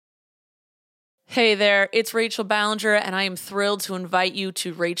Hey there, it's Rachel Ballinger, and I am thrilled to invite you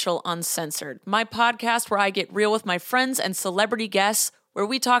to Rachel Uncensored, my podcast where I get real with my friends and celebrity guests, where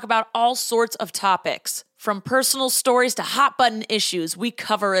we talk about all sorts of topics. From personal stories to hot button issues, we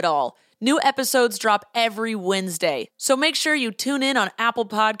cover it all. New episodes drop every Wednesday, so make sure you tune in on Apple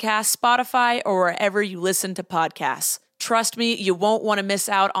Podcasts, Spotify, or wherever you listen to podcasts. Trust me, you won't want to miss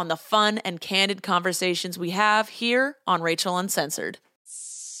out on the fun and candid conversations we have here on Rachel Uncensored.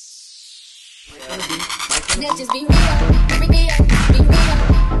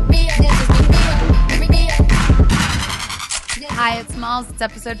 Hi, it's Smalls. It's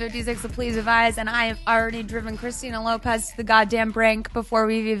episode 56 of Please Advise, and I have already driven Christina Lopez to the goddamn brink before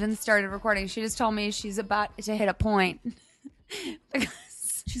we've even started recording. She just told me she's about to hit a point.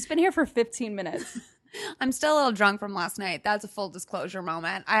 Because she's been here for 15 minutes. I'm still a little drunk from last night. That's a full disclosure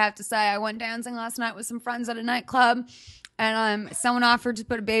moment. I have to say, I went dancing last night with some friends at a nightclub, and someone offered to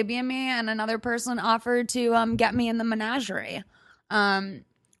put a baby in me, and another person offered to get me in the menagerie. A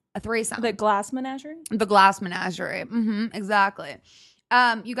threesome. The glass menagerie? The glass menagerie. Exactly.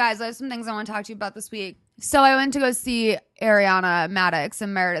 You guys, I have some things I want to talk to you about this week. So I went to go see Ariana Maddox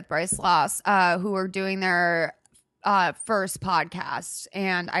and Meredith Bryce Loss, who were doing their first podcast,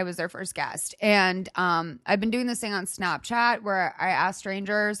 and I was their first guest. And I've been doing this thing on Snapchat where I ask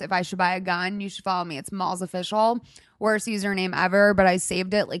strangers if I should buy a gun. You should follow me. It's Malls Official. Worst username ever, but I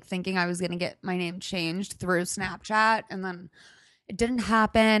saved it like thinking I was going to get my name changed through Snapchat, and then it didn't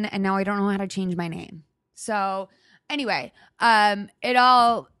happen, and now I don't know how to change my name. So anyway, it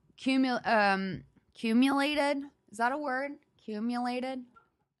all cumulated. Is that a word? Cumulated?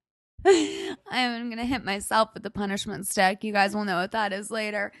 I'm going to hit myself with the punishment stick. You guys will know what that is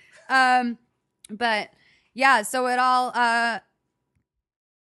later. But yeah, so it all,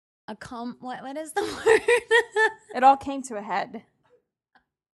 what is the word? It all came to a head.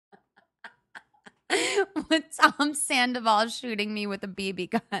 With Tom Sandoval shooting me with a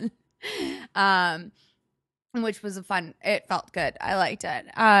BB gun, which was it felt good. I liked it.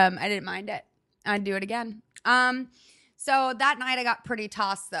 I didn't mind it. I'd do it again. So that night I got pretty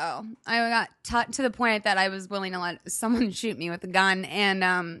tossed though. I got to the point that I was willing to let someone shoot me with a gun.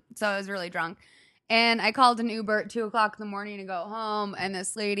 And so I was really drunk. And I called an Uber at 2 o'clock in the morning to go home. And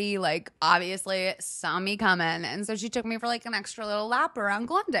this lady, like, obviously saw me coming. And so she took me for like an extra little lap around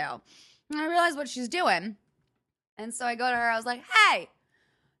Glendale. And I realized what she's doing. And so I go to her. I was like, hey,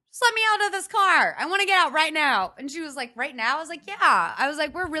 just let me out of this car. I want to get out right now. And she was like, right now? I was like, yeah. I was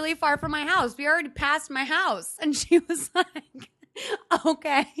like, we're really far from my house. We already passed my house. And she was like,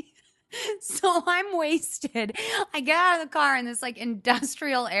 okay. So I'm wasted. I get out of the car in this like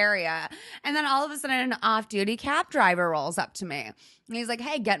industrial area. And then all of a sudden an off-duty cab driver rolls up to me. And he's like,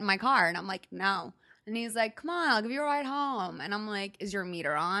 hey, get in my car. And I'm like, no. And he's like, come on, I'll give you a ride home. And I'm like, is your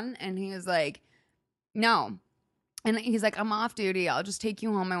meter on? And he was like, no. And he's like, I'm off duty. I'll just take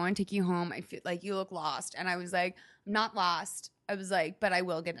you home. I want to take you home. I feel like you look lost. And I was like, I'm not lost. I was like, but I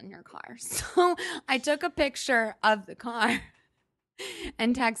will get in your car. So I took a picture of the car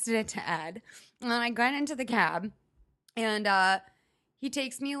and texted it to Ed. And then I got into the cab, and he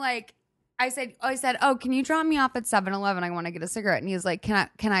takes me like, I said, oh, can you drop me off at 7-Eleven? I want to get a cigarette. And he was like, can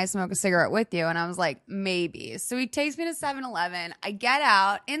I smoke a cigarette with you? And I was like, maybe. So he takes me to 7-Eleven. I get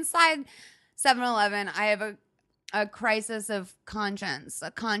out. Inside 7-Eleven, I have a crisis of conscience,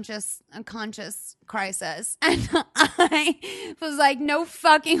 a conscious crisis. And I was like, no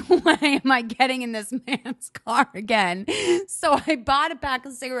fucking way am I getting in this man's car again. So I bought a pack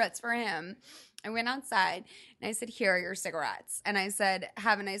of cigarettes for him. I went outside and I said, here are your cigarettes. And I said,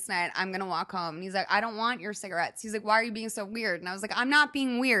 have a nice night. I'm going to walk home. And he's like, I don't want your cigarettes. He's like, why are you being so weird? And I was like, I'm not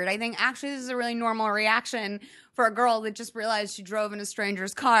being weird. I think actually this is a really normal reaction for a girl that just realized she drove in a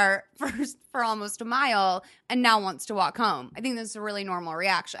stranger's car for almost a mile and now wants to walk home. I think this is a really normal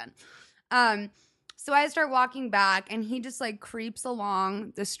reaction. So I start walking back, and he just like creeps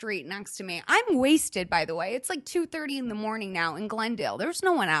along the street next to me. I'm wasted, by the way. It's like 2:30 in the morning now in Glendale. There's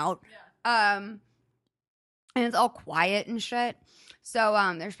no one out. Yeah. And it's all quiet and shit. So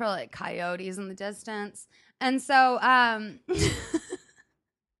there's probably like coyotes in the distance. And so I mean,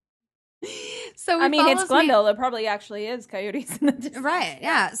 it's Glendale. There probably actually is coyotes in the distance. Right,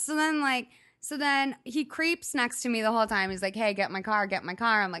 yeah. So then he creeps next to me the whole time. He's like, hey, get my car.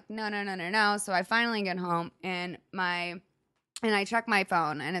 I'm like, no. So I finally get home, and I check my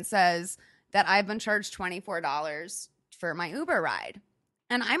phone, and it says that I've been charged $24 for my Uber ride.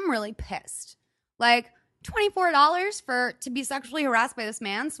 And I'm really pissed. Like, $24 to be sexually harassed by this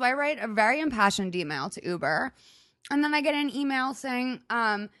man. So I write a very impassioned email to Uber. And then I get an email saying,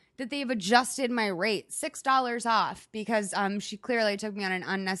 that they've adjusted my rate $6 off because she clearly took me on an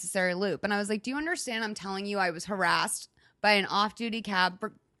unnecessary loop. And I was like, do you understand? I'm telling you, I was harassed by an off-duty cab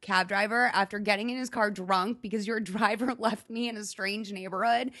driver after getting in his car drunk because your driver left me in a strange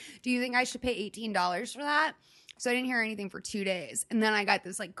neighborhood. Do you think I should pay $18 for that? So I didn't hear anything for 2 days. And then I got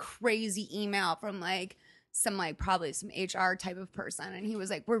this like crazy email from like probably some HR type of person. And he was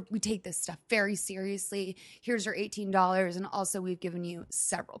like, we take this stuff very seriously. Here's your $18. And also we've given you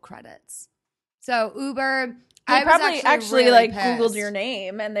several credits. So Uber, I probably was actually really like pissed. Googled your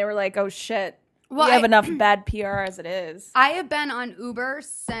name and they were like, oh shit. Well, we have enough bad PR as it is. I have been on Uber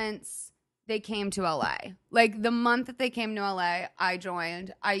since they came to LA. Like the month that they came to LA, I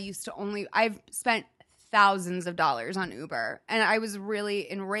joined. I've spent thousands of dollars on Uber. And I was really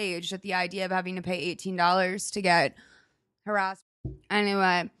enraged at the idea of having to pay $18 to get harassed.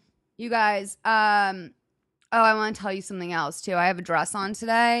 Anyway, you guys, I want to tell you something else too. I have a dress on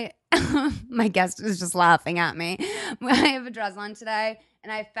today. My guest is just laughing at me. I have a dress on today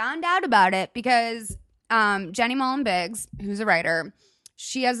and I found out about it because Jenny Mullen Biggs, who's a writer,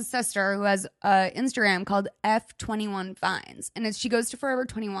 she has a sister who has an Instagram called F21 Finds. And she goes to Forever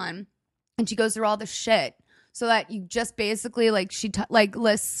 21 and she goes through all the shit so that you just basically like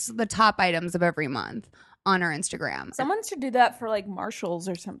lists the top items of every month on her Instagram. Someone should do that for like Marshalls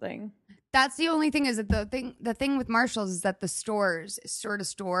or something. That's the only thing is that the thing with Marshalls is that the stores, store to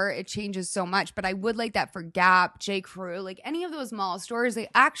store, it changes so much. But I would like that for Gap, J. Crew, like any of those mall stores. They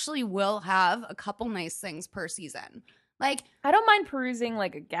actually will have a couple nice things per season. Like I don't mind perusing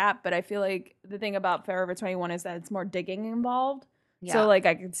like a Gap, but I feel like the thing about Forever 21 is that it's more digging involved. Yeah. So like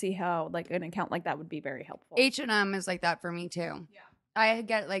I could see how like an account like that would be very helpful. H&M is like that for me too. Yeah, I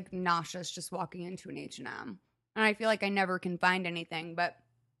get like nauseous just walking into an H&M, and I feel like I never can find anything, but.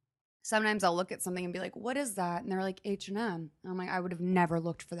 Sometimes I'll look at something and be like, what is that? And they're like, H&M. And I'm like, I would have never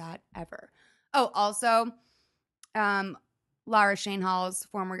looked for that ever. Oh, also, Lara Shane Hall's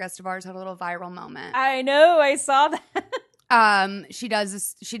former guest of ours had a little viral moment. I know. I saw that. She did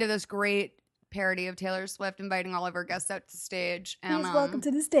this great parody of Taylor Swift inviting all of her guests out to stage. And, please welcome to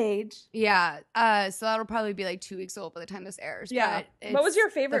the stage. Yeah. So that'll probably be like 2 weeks old by the time this airs. Yeah. What was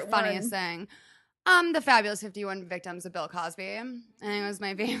your favorite the funniest thing? The Fabulous 51 Victims of Bill Cosby. I think it was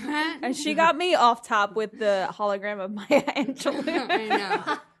my favorite. And she got me off top with the hologram of Maya Angelou. I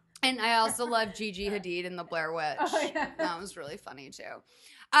know. And I also love Gigi Hadid in The Blair Witch. Oh, yeah. That was really funny too.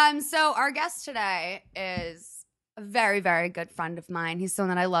 So our guest today is a very, very good friend of mine. He's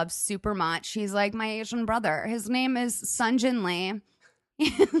someone that I love super much. He's like my Asian brother. His name is Sun Jin Lee.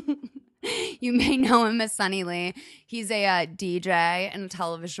 You may know him as Sunny Lee. He's a DJ and a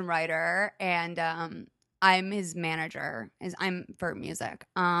television writer, and I'm his manager. I'm for music.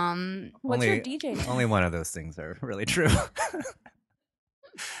 What's your DJ name? Only one of those things are really true.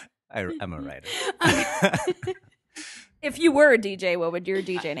 I'm a writer. If you were a DJ, what would your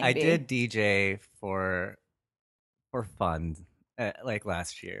DJ name be? I did DJ for fun. Like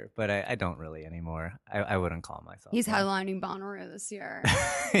last year, but I don't really anymore. I wouldn't call myself. He's headlining Bonnaroo this year.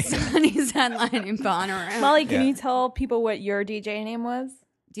 He's headlining Bonnaroo. Molly, can you tell people what your DJ name was?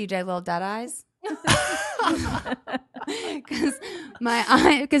 DJ Lil Dead Eyes.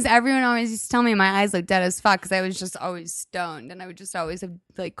 Because everyone always used to tell me my eyes look dead as fuck because I was just always stoned and I would just always have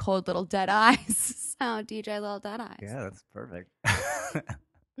like cold little dead eyes. So DJ Lil Dead Eyes. Yeah, that's perfect.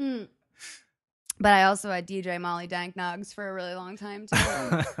 But I also had DJ Molly Dank Nugs for a really long time,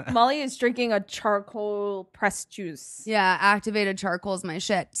 too. Molly is drinking a charcoal pressed juice. Yeah, activated charcoal is my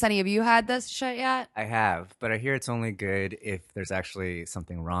shit. Sunny, have you had this shit yet? I have, but I hear it's only good if there's actually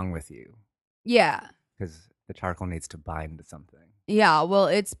something wrong with you. Yeah. Because the charcoal needs to bind to something. Yeah, well,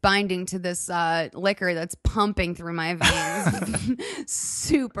 it's binding to this liquor that's pumping through my veins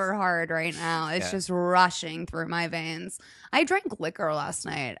super hard right now. It's just rushing through my veins. I drank liquor last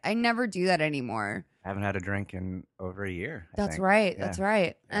night. I never do that anymore. I haven't had a drink in over a year. That's right. Yeah. That's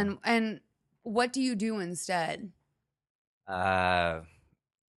right. Yeah. And what do you do instead? I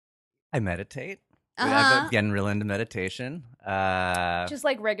meditate. I've gotten real into meditation. Just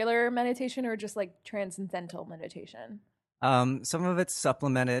like regular meditation or just like transcendental meditation? Some of it's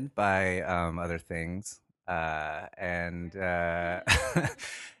supplemented by other things. I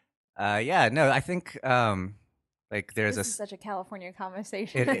think like there's this is such a California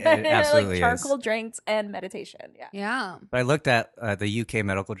conversation. It absolutely like charcoal drinks and meditation. Yeah. But I looked at the UK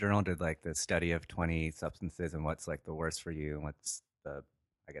Medical Journal did like the study of 20 substances and what's like the worst for you and what's the,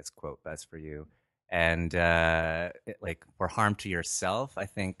 I guess, quote, best for you. And like for harm to yourself, I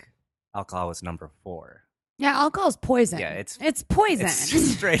think alcohol was number 4. Yeah, alcohol is poison. Yeah, it's poison.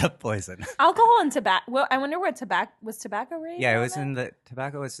 It's straight up poison. Alcohol and tobacco. Well, I wonder what tobacco rate? Yeah, it was in the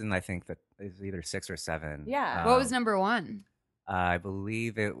tobacco was in, I think that it was either 6 or 7. Yeah. What was number 1? I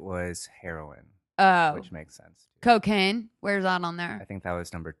believe it was heroin, Oh, which makes sense. cocaine. Where's that on I there? think that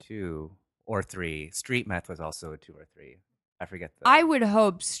was number 2 or 3. Street meth was also a 2 or 3. I forget. I would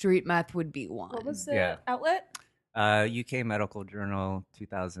hope street meth would be 1. What was the outlet? UK Medical Journal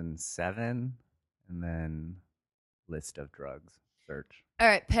 2007, and then list of drugs search. All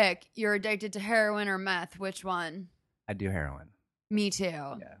right, pick. You're addicted to heroin or meth. Which one? I do heroin. Me too.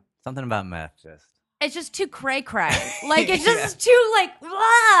 Yeah, something about meth just. It's just too cray cray. Like it's just too like blah.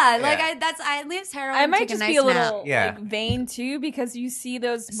 Like Yeah. I leave heroin. I might take a just nice be a nap. little Yeah. like vain too because you see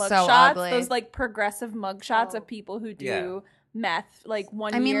those So mugshots, ugly. those like progressive mugshots of people who do meth like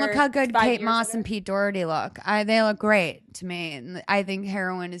 1 year. I mean, look how good 5 Kate years Moss later. and Pete Doherty look. They look great to me. And I think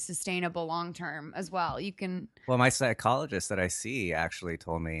heroin is sustainable long term as well. You can. Well, my psychologist that I see actually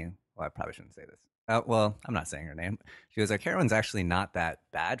told me. Well, I probably shouldn't say this. Well, I'm not saying her name. She was like, heroin's actually not that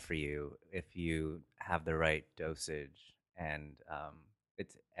bad for you if you have the right dosage and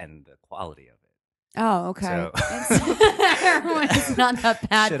the quality of it. Oh, okay. So- Heroin is not that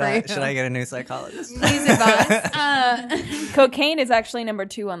bad for you. Should I get a new psychologist? Please advise. Cocaine is actually number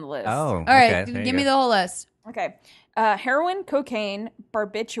 2 on the list. Oh, All right, okay, there you give me go. the whole list. Okay. Heroin, cocaine,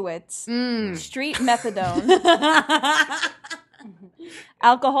 barbiturates, Mm. street methadone.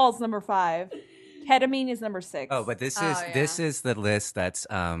 Alcohol is number 5. Ketamine is number 6. Oh, but this is the list that's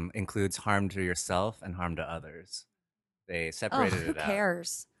includes harm to yourself and harm to others. They Oh, separated who it out.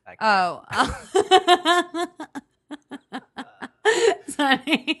 cares? I care.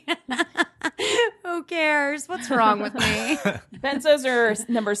 Sorry. Who cares? What's wrong with me? Benzos are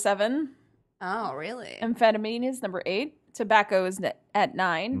number 7. Oh, really? Amphetamine is number 8. Tobacco is at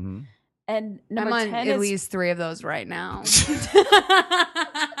 9. Mhm. And I'm number on 10 at is least 3 of those right now.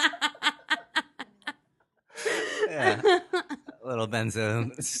 Yeah. A little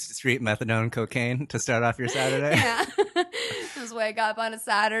benzo, street methadone, cocaine to start off your Saturday. Yeah. Just wake up on a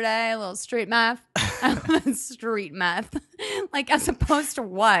Saturday, a little street meth. Street meth. Like as opposed to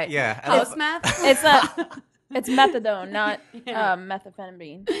what? Yeah. House meth? it's not it's methadone, not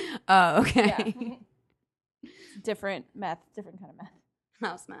methamphetamine. Oh, okay. Different kind of meth.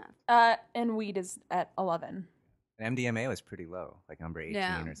 House meth. And weed is at 11. And MDMA was pretty low, like number 18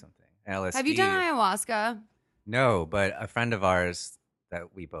 Yeah. or something. And LSD. Have you done ayahuasca? No, but a friend of ours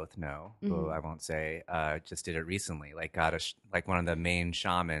that we both know, who Mhm. I won't say, just did it recently. Like got like one of the main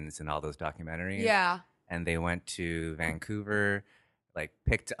shamans in all those documentaries. Yeah. And they went to Vancouver, like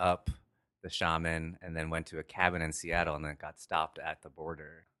picked up the shaman, and then went to a cabin in Seattle, and then got stopped at the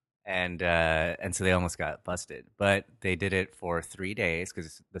border. And so they almost got busted. But they did it for 3 days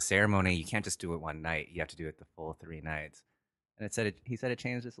because the ceremony, you can't just do it one night. You have to do it the full 3 nights. And he said it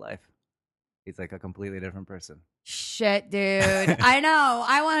changed his life. He's like a completely different person. Shit, dude. I know.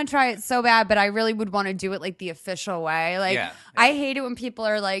 I want to try it so bad, but I really would want to do it like the official way. Like, Yeah. I hate it when people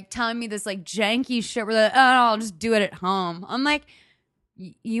are like telling me this like janky shit where they're like, oh, no, I'll just do it at home. I'm like,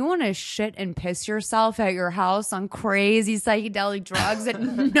 you want to shit and piss yourself at your house on crazy psychedelic drugs that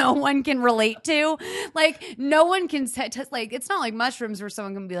no one can relate to? Like, no one can like, it's not like mushrooms where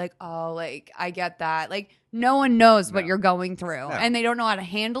someone can be like, oh, like, I get that. Like, no one knows what No. you're going through No. and they don't know how to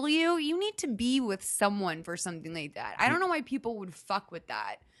handle you. You need to be with someone for something like that. I don't know why people would fuck with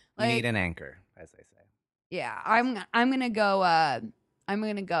that. You Like, need an anchor, as they say. yeah, I'm gonna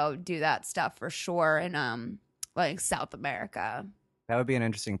go do that stuff for sure in like South America. That would be an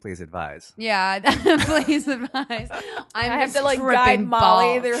interesting please advise. Yeah, please advise. I I'm have just to like tripping guide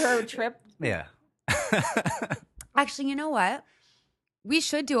Molly balls. through her trip. Yeah. Actually, you know what? We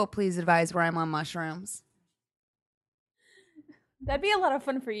should do a please advise where I'm on mushrooms. That'd be a lot of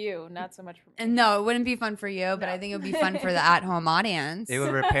fun for you, not so much for me. And no, it wouldn't be fun for you, but I think it would be fun for the at-home audience. It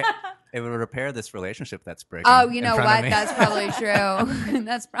would repair this relationship that's breaking. Oh, you in know front of what? me. That's probably true.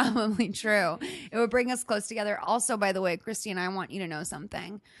 That's probably true. It would bring us close together. Also, by the way, Christine, I want you to know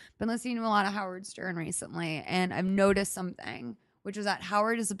something. Been listening to a lot of Howard Stern recently, and I've noticed something, which is that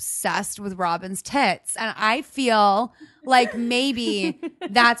Howard is obsessed with Robin's tits. And I feel like maybe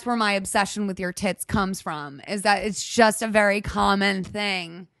that's where my obsession with your tits comes from, is that it's just a very common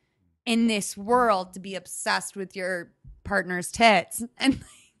thing in this world to be obsessed with your partner's tits. And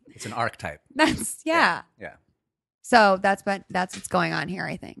It's an archetype. that's, yeah. Yeah. So that's what's going on here,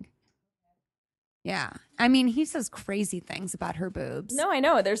 I think. Yeah. I mean, he says crazy things about her boobs. No, I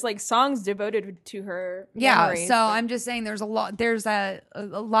know. There's like songs devoted to her. Yeah. memories, So but- I'm just saying there's a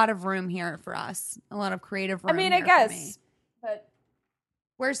lot of room here for us. A lot of creative room. I mean, I here for me. guess. But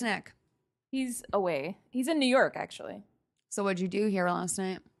Where's Nick? He's away. He's in New York, actually. So what'd you do here last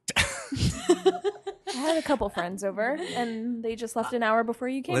night? I had a couple friends over, and they just left an hour before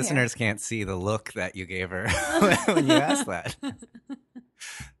you came Listeners can't see the look that you gave her when you asked that.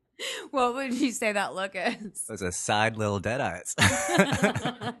 What would you say that look is? It was a side little dead eyes.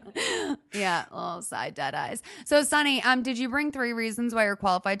 Yeah, little side dead eyes. So, Sunny, did you bring 3 reasons why you're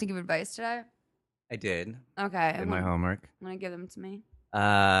qualified to give advice today? I did. Okay. Did my homework. Want to give them to me?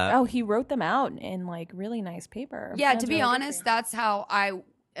 Oh, he wrote them out in like really nice paper. Yeah, Sounds to be really good honest, for you. that's how I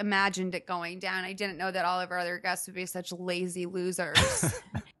imagined it going down. I didn't know that all of our other guests would be such lazy losers.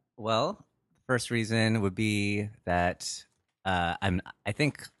 Well, first reason would be that I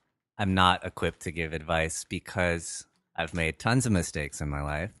think I'm not equipped to give advice because I've made tons of mistakes in my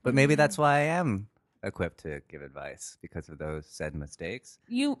life. But maybe that's why I am equipped to give advice, because of those said mistakes.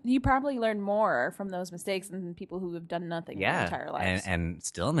 You probably learn more from those mistakes than people who have done nothing their entire lives. and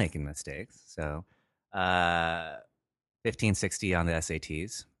still making mistakes. So 1560 on the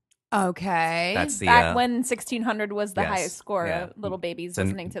SATs. Okay. That's the Back when 1600 was the yes, highest score, yeah. little babies So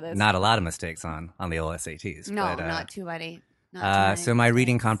listening to this. Not a lot of mistakes on the old SATs. No, but, not too many. Not too many so my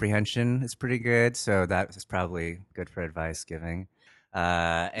reading mistakes. comprehension is pretty good, so that is probably good for advice giving.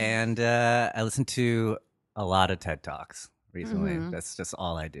 And I listened to a lot of TED Talks recently. Mhm. That's just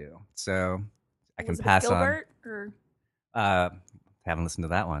all I do. So I can Elizabeth pass Gilbert, or on. Haven't listened to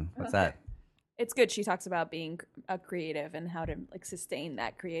that one. What's Okay. that? It's good. She talks about being a creative and how to like sustain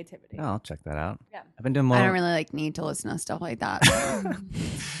that creativity. Oh, I'll check that out. Yeah. I've been doing more. I don't really need to listen to stuff like that.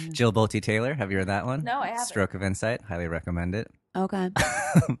 Jill Bolte Taylor. Have you heard that one? No, I haven't. Stroke of Insight. Highly recommend it. Okay.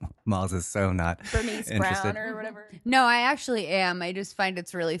 Miles is so not Bernice interested. Brown or whatever. No, I actually am. I just find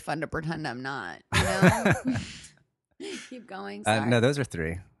it's really fun to pretend I'm not. You know? Keep going. Sorry. No, those are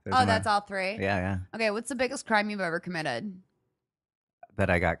 3. Those Oh, are that's all 3? Yeah. Okay, what's the biggest crime you've ever committed? That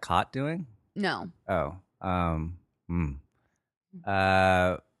I got caught doing. No. Oh, uh,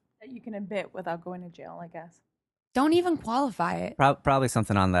 That you can admit without going to jail, I guess. Don't even qualify it. probably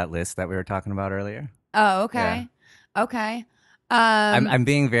something on that list that we were talking about earlier. Oh, okay. Okay. I'm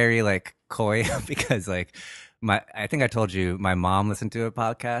being very like coy because like I think I told you my mom listened to a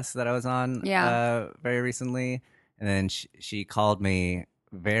podcast that I was on very recently, and then she called me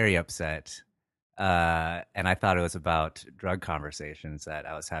very upset, and I thought it was about drug conversations that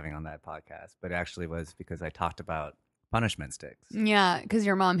I was having on that podcast, but it actually was because I talked about punishment sticks. Yeah, because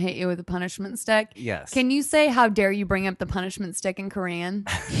your mom hit you with a punishment stick. Yes. Can you say how dare you bring up the punishment stick in Korean?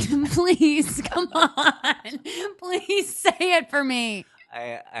 Please, come on. Please say it for me.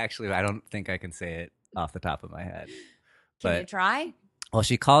 I don't think I can say it off the top of my head. Can you try? Well,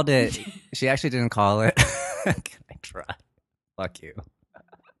 she called it. She actually didn't call it. Can I try? Fuck you.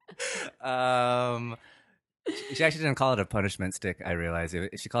 She actually didn't call it a punishment stick. I realized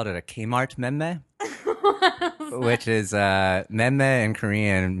she called it a Kmart memme, which is memme in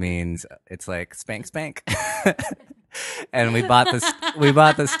Korean means it's like spank spank. And we bought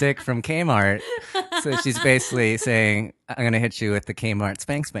the stick from Kmart, so she's basically saying, "I'm gonna hit you with the Kmart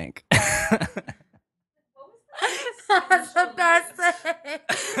spank spank." That's the best thing.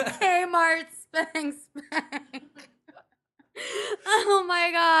 Kmart spank spank. Oh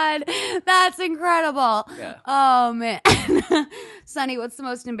my god, that's incredible. Yeah. Oh man. Sonny, what's the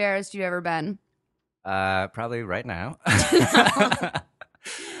most embarrassed you've ever been? Probably right now.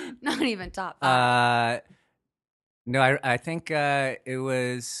 Not even top 5. No, I think it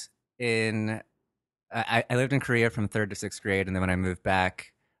was in. I lived in Korea from 3rd to 6th grade, and then when I moved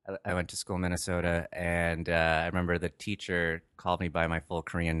back, I went to school in Minnesota, and I remember the teacher called me by my full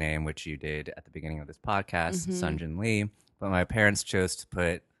Korean name, which you did at the beginning of this podcast, Sunjin Lee. But my parents chose to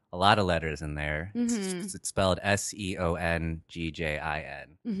put a lot of letters in there. It's spelled Seongjin.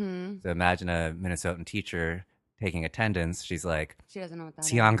 So imagine a Minnesotan teacher taking attendance. She's like, She doesn't know what that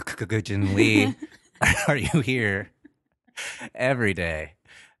is. Seongjin Lee, are you here every day?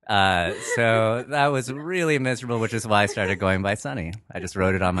 So that was really miserable, which is why I started going by Sunny. I just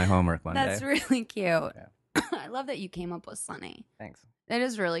wrote it on my homework one That's day. really cute. I love that you came up with Sunny. Thanks. That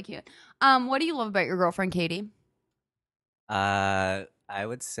is really cute. What do you love about your girlfriend, Katie? I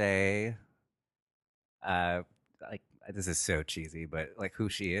would say, like, this is so cheesy, but like who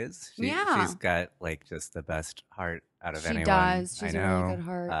she is. Yeah. She's got like just the best heart out of She anyone. does. She's I a know. really good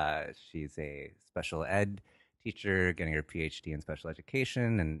heart. She's a special ed teacher getting her PhD in special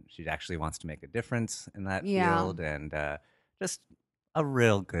education, and she actually wants to make a difference in that Yeah. field, and just a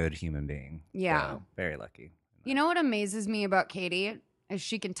real good human being. Yeah. So, very lucky. You know what amazes me about Katie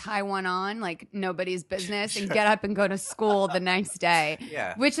she can tie one on like nobody's business and get up and go to school the next day.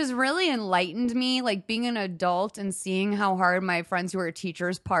 Yeah. Which has really enlightened me, like being an adult and seeing how hard my friends who are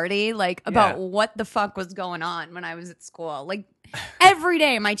teachers party, like about what the fuck was going on when I was at school. Like every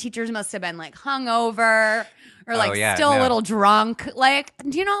day my teachers must have been like hungover or like still a little drunk. Like,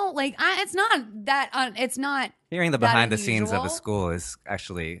 you know, like it's not that, it's not. Hearing the behind the scenes of a school is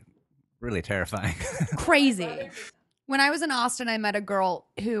actually really terrifying. Crazy. When I was in Austin, I met a girl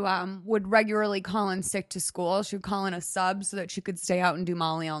who would regularly call in sick to school. She would call in a sub so that she could stay out and do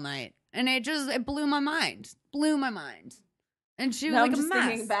Molly all night. And it blew my mind. Blew my mind. And she was now like I'm just a mess.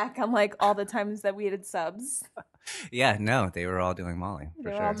 thinking back on like all the times that we did subs. Yeah, no, they were all doing Molly.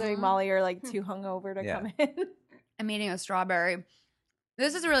 They were all doing Molly or like too hungover to come in. I'm eating a strawberry.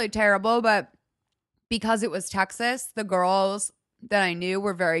 This is really terrible, but because it was Texas, the girls that I knew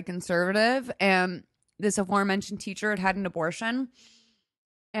were very conservative, and this aforementioned teacher had an abortion,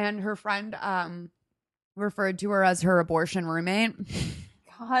 and her friend referred to her as her abortion roommate.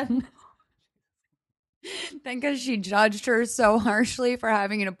 God. Because she judged her so harshly for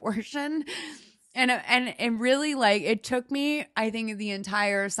having an abortion. And really, like, it took me, I think, the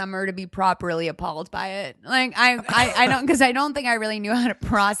entire summer to be properly appalled by it. Like, I don't, because I don't think I really knew how to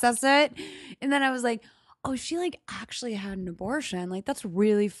process it. And then I was like, oh, she, like, actually had an abortion. Like, that's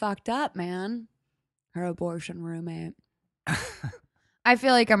really fucked up, man. Her abortion roommate. I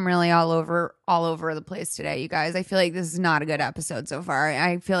feel like I'm really all over the place today, you guys. I feel like this is not a good episode so far.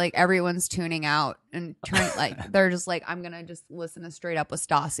 I feel like everyone's tuning out and they're just like, I'm gonna just listen to Straight Up with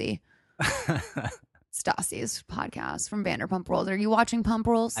Stassi. Stassi's podcast from Vanderpump Rules. Are you watching Pump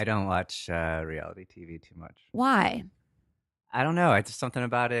Rules? I don't watch reality TV too much. Why? I don't know. It's something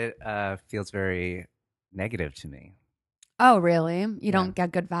about it feels very negative to me. Oh, really? You don't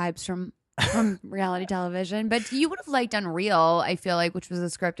get good vibes from reality television, but you would have liked Unreal, I feel like, which was a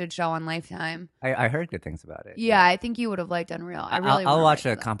scripted show on Lifetime. I heard good things about it. Yeah, I think you would have liked Unreal. I'll watch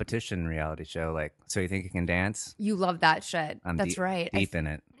a competition reality show like So You Think You Can Dance? You love that shit. I'm That's right. Deep in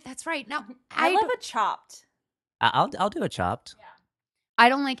it. That's right. Now, I love a Chopped. I'll do a Chopped. Yeah. I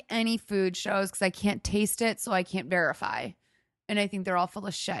don't like any food shows because I can't taste it, so I can't verify. And I think they're all full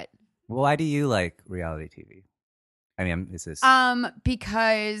of shit. Why do you like reality TV? I mean, is this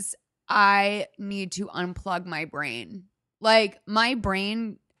because I need to unplug my brain. Like, my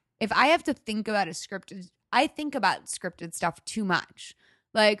brain, if I have to think about I think about scripted stuff too much.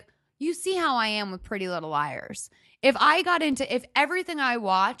 Like, you see how I am with Pretty Little Liars. If everything I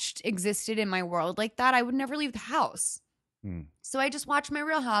watched existed in my world like that, I would never leave the house. So I just watch my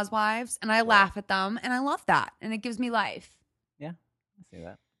Real Housewives and I laugh at them and I love that. And it gives me life. Yeah, I see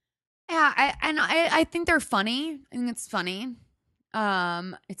that. Yeah, I think they're funny. I think it's funny.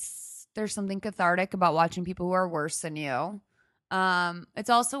 There's something cathartic about watching people who are worse than you. It's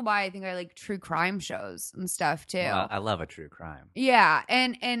also why I think I like true crime shows and stuff too. Well, I love a true crime. Yeah,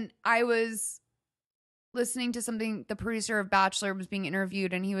 and I was listening to something, the producer of Bachelor was being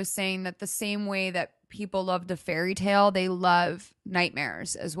interviewed, and he was saying that the same way that people love the fairy tale, they love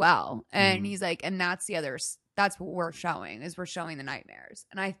nightmares as well. And he's like, and that's what we're showing the nightmares.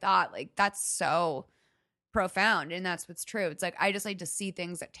 And I thought, like, that's so profound, and that's what's true. It's like I just like to see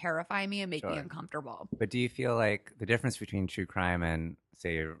things that terrify me and make me uncomfortable. But do you feel like the difference between true crime and,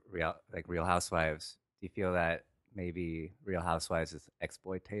 say, Real Housewives, do you feel that maybe Real Housewives is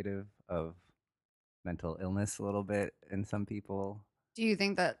exploitative of mental illness a little bit in some people? Do you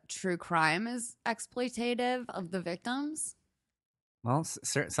think that true crime is exploitative of the victims? Well,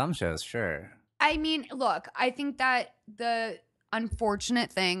 some shows, sure. I mean, look, I think that the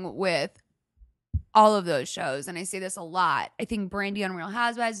unfortunate thing with all of those shows, and I say this a lot, I think Brandy on Real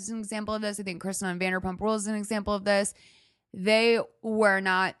Housewives is an example of this. I think Kristen on Vanderpump Rules is an example of this. They were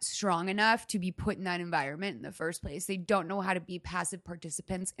not strong enough to be put in that environment in the first place. They don't know how to be passive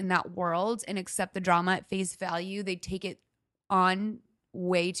participants in that world and accept the drama at face value. They take it on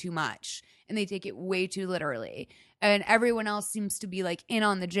way too much and they take it way too literally. And everyone else seems to be like in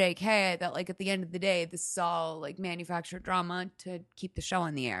on the JK that, like, at the end of the day, this is all like manufactured drama to keep the show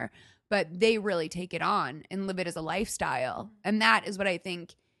on the air. But they really take it on and live it as a lifestyle. And that is what I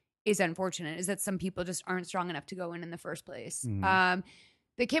think is unfortunate, is that some people just aren't strong enough to go in the first place. The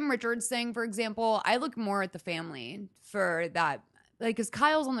Kim Richards thing, for example, I look more at the family for that. Like, because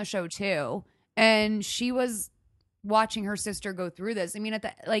Kyle's on the show too, and she was watching her sister go through this. I mean,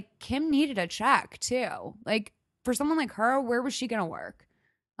 Kim needed a check too. Like, for someone like her, where was she going to work?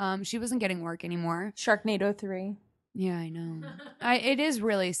 She wasn't getting work anymore. Sharknado 3. Yeah, I know. It is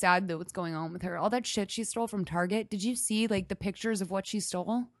really sad though what's going on with her. All that shit she stole from Target. Did you see like the pictures of what she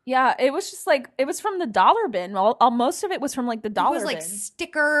stole? Yeah, it was just like it was from the dollar bin. Most of it was from like the dollar bin. It was like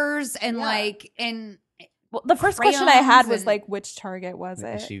stickers and well, the first question I had was like, which Target was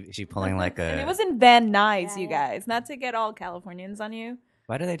it? Is she pulling like a? And it was in Van Nuys, you guys. Not to get all Californians on you.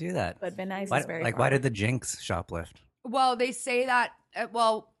 Why do they do that? But Van Nuys is very like. far. Why did the Jinx shoplift? Well, they say that.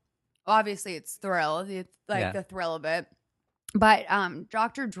 Obviously it's thrill. It's like the thrill of it. But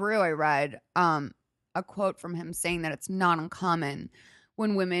Dr. Drew, I read a quote from him saying that it's not uncommon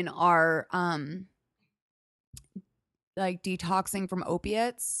when women are like detoxing from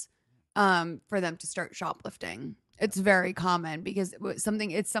opiates for them to start shoplifting. It's very common because it's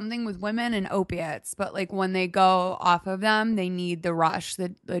something with women and opiates, but like when they go off of them, they need the rush,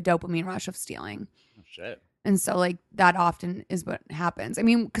 the dopamine rush of stealing. Oh, shit. And so like that often is what happens. I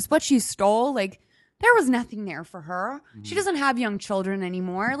mean, because what she stole, like there was nothing there for her. Mm-hmm. She doesn't have young children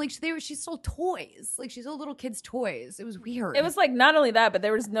anymore. Like she stole toys. Like she stole little kids' toys. It was weird. It was like not only that, but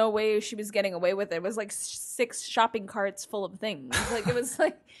there was no way she was getting away with it. It was like 6 shopping carts full of things. Like it was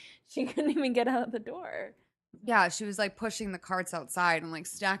like she couldn't even get out the door. Yeah, she was like pushing the carts outside and like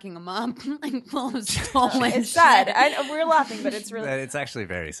stacking them up, like full of stolen. It's sad. We're laughing, but it's really. It's actually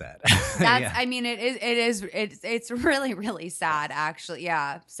very sad. That's. I mean, it is. It's really, really sad, actually.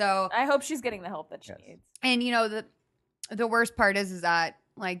 Yeah. So I hope she's getting the help that she needs. And you know the worst part is that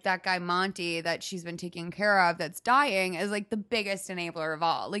like that guy Monty that she's been taking care of that's dying is like the biggest enabler of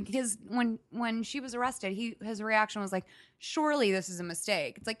all. Like when she was arrested, his reaction was like, "Surely this is a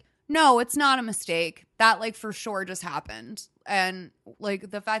mistake." It's like. No, it's not a mistake. That like for sure just happened. And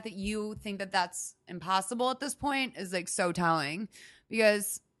like the fact that you think that that's impossible at this point is like so telling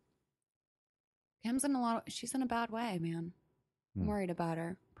because Kim's she's in a bad way, man. I'm worried about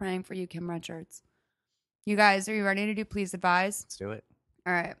her. Praying for you, Kim Richards. You guys, are you ready to do Please Advise? Let's do it.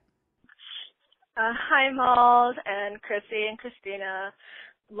 All right. Hi, Malls and Chrissy and Christina.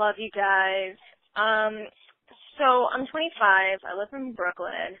 Love you guys. So I'm 25. I live in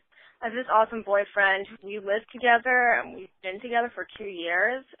Brooklyn. I have this awesome boyfriend. We live together and we've been together for 2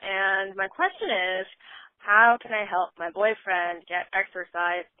 years. And my question is, how can I help my boyfriend get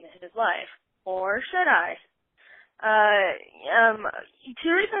exercise in his life? Or should I?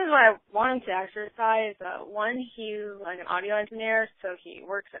 2 reasons why I want him to exercise. One, he's like an audio engineer, so he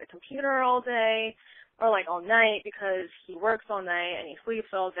works at a computer all day or like all night because he works all night and he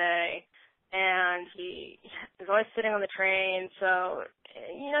sleeps all day. And he is always sitting on the train, so,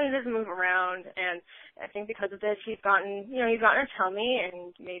 you know, he doesn't move around. And I think because of this, he's gotten a tummy,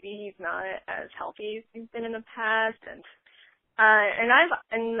 and maybe he's not as healthy as he's been in the past. And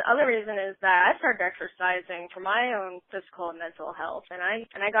the other reason is that I started exercising for my own physical and mental health. And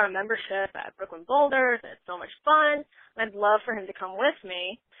I got a membership at Brooklyn Boulders, and it's so much fun. I'd love for him to come with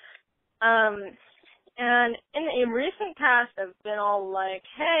me. And in recent past, I've been all like,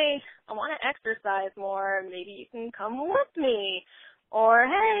 hey, I want to exercise more. Maybe you can come with me. Or,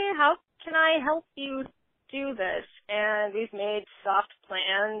 hey, how can I help you do this? And we've made soft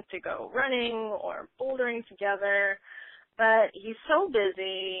plans to go running or bouldering together. But he's so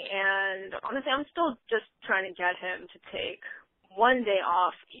busy, and honestly, I'm still just trying to get him to take one day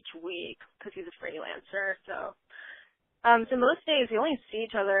off each week because he's a freelancer. So most days we only see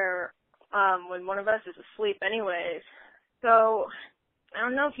each other when one of us is asleep anyways. So I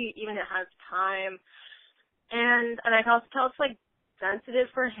don't know if he even has time. And I can also tell it's like sensitive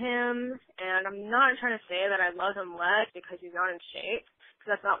for him, and I'm not trying to say that I love him less because he's not in shape, because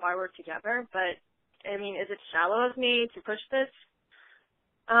that's not why we're together. But I mean, is it shallow of me to push this?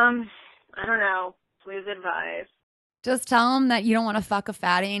 I don't know. Please advise. Just tell him that you don't want to fuck a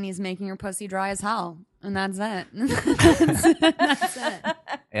fatty and he's making your pussy dry as hell. And that's it. That's it.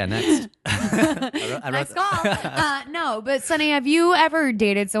 Yeah, next. Next call. No, but Sonny, have you ever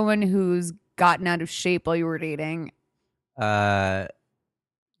dated someone who's gotten out of shape while you were dating? No,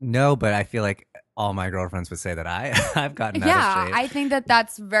 but I feel like all my girlfriends would say that I've gotten out of shape. I think that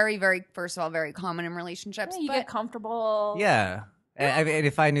that's very, very, first of all, very common in relationships. Yeah, you get comfortable. Yeah. I mean,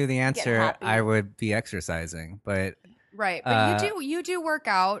 if I knew the answer, I would be exercising. But right, but you do work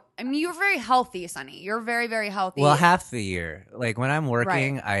out. I mean, you're very healthy, Sonny. You're very, very healthy. Well, half the year, like when I'm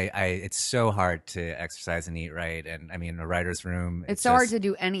working, right. It's so hard to exercise and eat right. And I mean, a writer's room, it's so hard to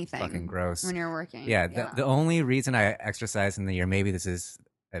do anything. Fucking gross when you're working. Yeah, the only reason I exercise in the year, maybe this is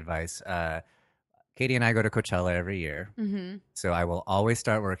advice. Katie and I go to Coachella every year, so I will always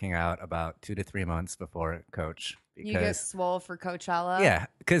start working out about 2 to 3 months before Coach. You get swole for Coachella. Yeah,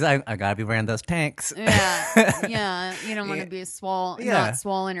 because I gotta be wearing those tanks. Yeah. You don't want to be not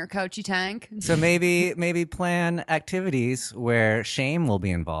swollen or Coachy tank. So maybe plan activities where shame will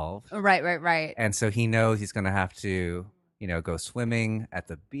be involved. Right. And so he knows he's gonna have to, go swimming at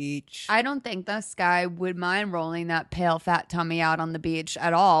the beach. I don't think this guy would mind rolling that pale fat tummy out on the beach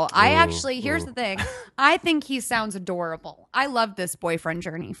at all. Here's the thing. I think he sounds adorable. I love this boyfriend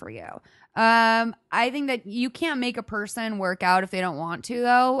journey for you. I think that you can't make a person work out if they don't want to,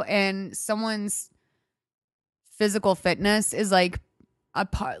 though, and someone's physical fitness is like a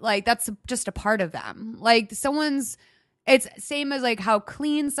part, like that's just a part of them. Like it's same as like how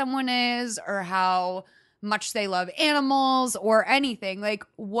clean someone is or how much they love animals or anything. Like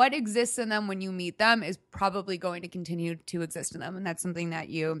what exists in them when you meet them is probably going to continue to exist in them, and that's something that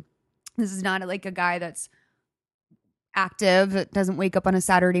this is not like a guy that's active, that doesn't wake up on a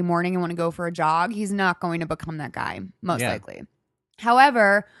Saturday morning and want to go for a jog. He's not going to become that guy, most likely.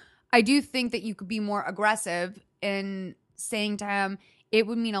 However, I do think that you could be more aggressive in saying to him, it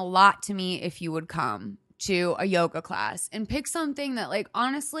would mean a lot to me if you would come to a yoga class, and pick something that, like,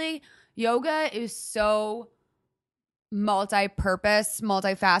 honestly, yoga is so multi-purpose,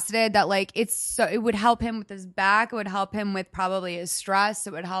 multifaceted that like it would help him with his back, it would help him with probably his stress,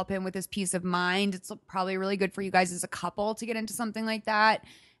 it would help him with his peace of mind. It's probably really good for you guys as a couple to get into something like that,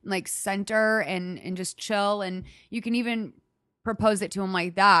 like center and just chill. And you can even propose it to him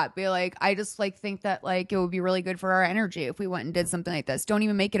like that, be like, I just like think that like it would be really good for our energy if we went and did something like this. Don't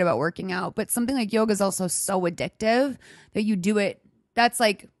even make it about working out, but something like yoga is also so addictive that you do it. That's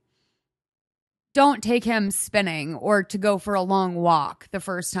like, don't take him spinning or to go for a long walk the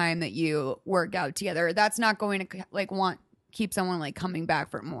first time that you work out together. That's not going to like keep someone like coming back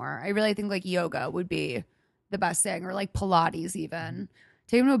for more. I really think like yoga would be the best thing, or like Pilates even.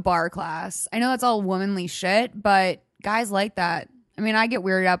 Take him to a bar class. I know that's all womanly shit, but guys like that. I mean, I get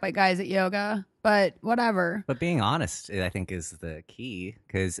weirded out by guys at yoga, but whatever. But being honest, I think, is the key,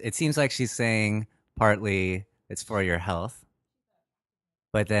 because it seems like she's saying partly it's for your health,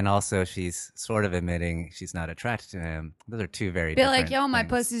 but then also she's sort of admitting she's not attracted to him. Those are two very different like, yo, my things.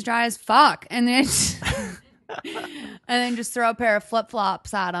 pussy's dry as fuck. And then just throw a pair of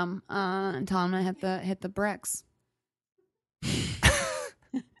flip-flops at him and tell him to hit the bricks.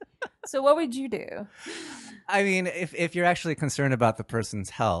 So what would you do? I mean, if you're actually concerned about the person's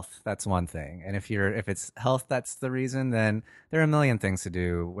health, that's one thing. And if it's health that's the reason, then there are a million things to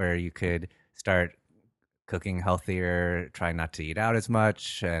do where you could start cooking healthier, try not to eat out as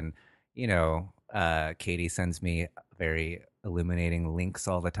much. And, Katie sends me very illuminating links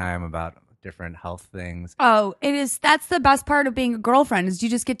all the time about different health things. Oh, that's the best part of being a girlfriend, is you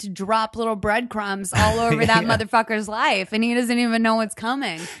just get to drop little breadcrumbs all over that motherfucker's life, and he doesn't even know what's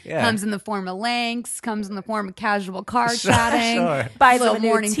coming. Comes in the form of links, comes in the form of casual car chatting, buys a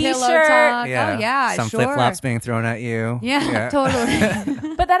morning pillow talk. Yeah. Oh yeah, some flip-flops being thrown at you. Yeah.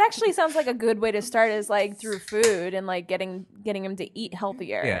 Totally. But that actually sounds like a good way to start, is like through food and like getting him to eat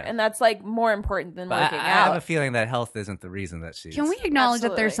healthier. Yeah. And that's like more important than working I out. have a feeling that health isn't the reason that she's... Can we acknowledge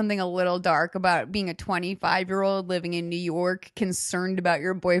that there's Absolutely. something a little dark about being a 25-year-old living in New York concerned about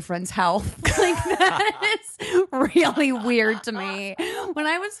your boyfriend's health? Like, that is really weird to me. When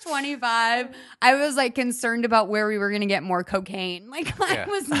I was 25, I was like concerned about where we were going to get more cocaine. Like, I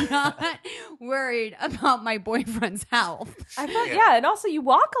was not worried about my boyfriend's health. I thought, and also you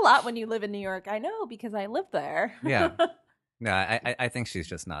walk a lot when you live in New York. I know, because I live there. Yeah. No, I think she's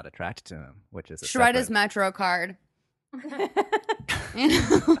just not attracted to him, which is Shred his Metro card.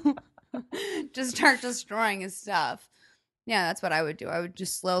 Just start destroying his stuff. Yeah, that's what I would do. I would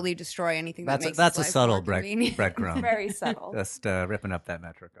just slowly destroy anything that makes that's his a life subtle more convenient. breadcrumb. Very subtle. Just ripping up that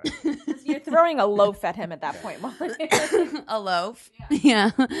Metro card. You're throwing a loaf at him at that point, Molly. A loaf.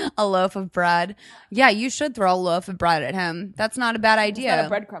 Yeah, a loaf of bread. Yeah, you should throw a loaf of bread at him. That's not a bad It's not idea. a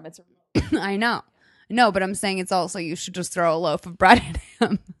breadcrumb. It's I know. No, but I'm saying it's also you should just throw a loaf of bread at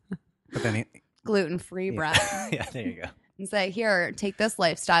him. But then Gluten-free bread. yeah, there you go. And say, here, take this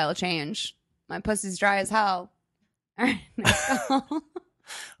lifestyle change. My pussy's dry as hell. All right, let's go.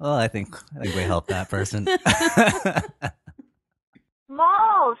 Well, I think we helped that person.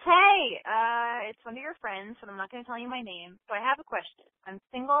 Malls, hey, it's one of your friends, but I'm not going to tell you my name. So I have a question. I'm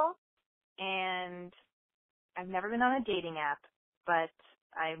single, and I've never been on a dating app, but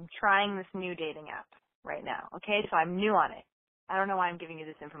I'm trying this new dating app right now, okay? So I'm new on it. I don't know why I'm giving you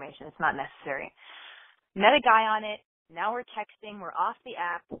this information. It's not necessary. Met a guy on it. Now we're texting. We're off the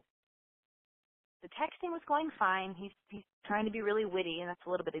app. The texting was going fine. He's trying to be really witty, and that's a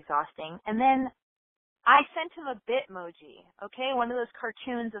little bit exhausting. And then I sent him a Bitmoji, okay, one of those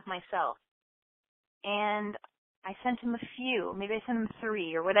cartoons of myself. And I sent him a few. Maybe I sent him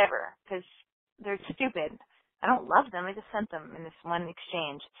 3 or whatever, because they're stupid. I don't love them. I just sent them in this one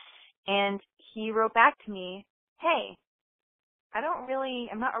exchange. And he wrote back to me, hey,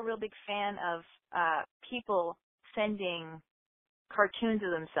 I'm not a real big fan of people sending cartoons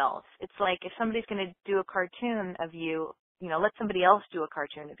of themselves. It's like if somebody's going to do a cartoon of you, let somebody else do a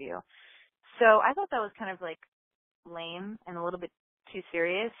cartoon of you. So I thought that was kind of like lame and a little bit too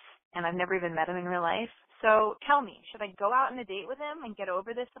serious, and I've never even met him in real life. So tell me, should I go out on a date with him and get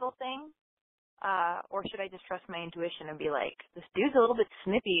over this little thing? Or should I just trust my intuition and be like, this dude's a little bit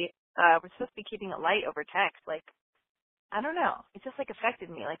snippy. We're supposed to be keeping it light over text. Like, I don't know. It just like affected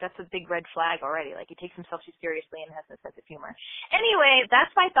me. Like that's a big red flag already. Like he takes himself too seriously and has no sense of humor. Anyway,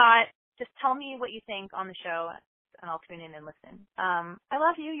 that's my thought. Just tell me what you think on the show and I'll tune in and listen. I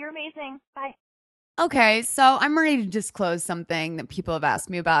love you. You're amazing. Bye. Okay, so I'm ready to disclose something that people have asked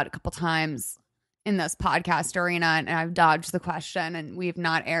me about a couple times in this podcast arena, and I've dodged the question and we've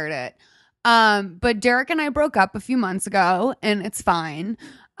not aired it. But Derek and I broke up a few months ago and it's fine.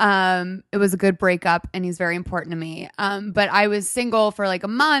 It was a good breakup and he's very important to me. But I was single for like a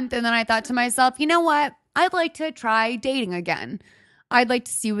month and then I thought to myself, you know what? I'd like to try dating again. I'd like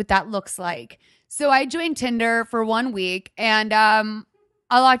to see what that looks like. So I joined Tinder for 1 week and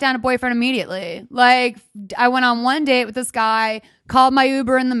I locked down a boyfriend immediately. Like I went on one date with this guy, called my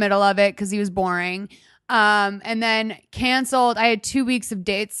Uber in the middle of it because he was boring. And then canceled. I had 2 weeks of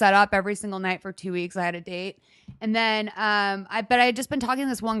dates set up every single night for 2 weeks. I had a date. And then, I had just been talking to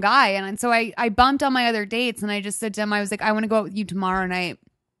this one guy. And so I bumped on my other dates and I just said to him, I was like, I want to go out with you tomorrow night.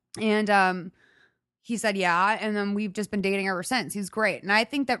 And, he said, yeah. And then we've just been dating ever since. He's great. And I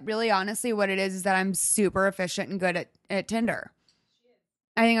think that really honestly what it is that I'm super efficient and good at Tinder.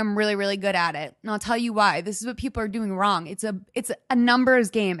 I think I'm really, really good at it. And I'll tell you why. This is what people are doing wrong. It's a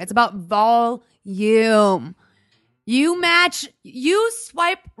numbers game. It's about volume. You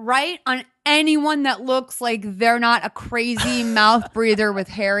swipe right on anyone that looks like they're not a crazy mouth breather with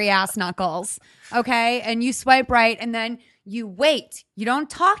hairy ass knuckles. Okay? And you swipe right and then you wait. You don't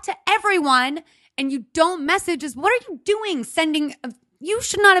talk to everyone and you don't message. What are you doing? You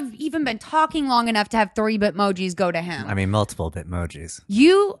should not have even been talking long enough to have 3 Bitmojis go to him. I mean, multiple Bitmojis.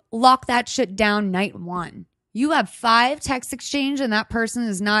 You lock that shit down night 1. You have 5 text exchange and that person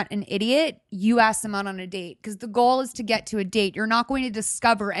is not an idiot. You ask them out on a date because the goal is to get to a date. You're not going to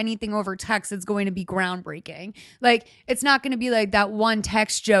discover anything over text that's going to be groundbreaking. Like, it's not going to be like that one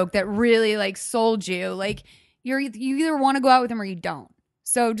text joke that really like sold you. Like, you either want to go out with him or you don't.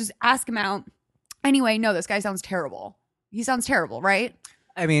 So just ask him out. Anyway, no, this guy sounds terrible. He sounds terrible, right?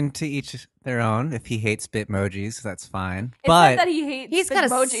 I mean, to each their own. If he hates Bitmojis, that's fine. It's but not that he hates he's got a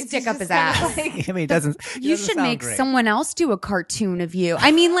Bitmojis. stick He's up his just kind of ass. like- I mean, he doesn't. You should make someone else do a cartoon of you.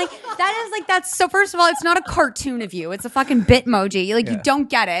 I mean, like, that's so first of all, it's not a cartoon of you. It's a fucking Bitmoji. Like, you don't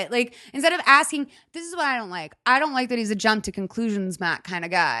get it. Like, instead of asking, this is what I don't like. I don't like that he's a jump to conclusions, Matt kind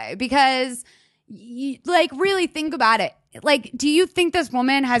of guy. Because, really think about it. Like, do you think this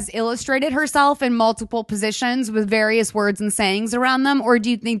woman has illustrated herself in multiple positions with various words and sayings around them? Or do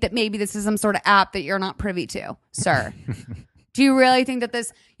you think that maybe this is some sort of app that you're not privy to, sir? Do you really think that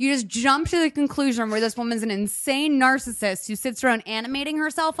you just jump to the conclusion where this woman's an insane narcissist who sits around animating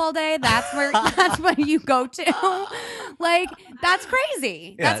herself all day? That's what you go to? Like, that's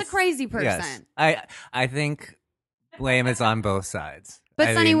crazy. Yes. That's a crazy person. Yes. I think blame is on both sides.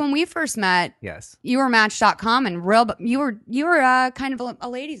 But Sunny, when we first met, yes, you were Match.com and you were kind of a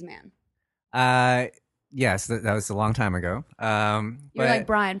ladies' man. Yes, that was a long time ago. You're like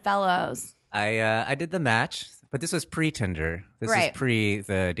Brian Fellows. I did the Match, but this was pre-Tinder. This Right. is pre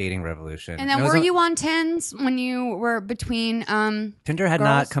the dating revolution. And then were you on Tins when you were between Tinder had girls?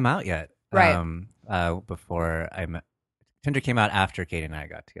 not come out yet. Right. Before I met. Tinder came out after Katie and I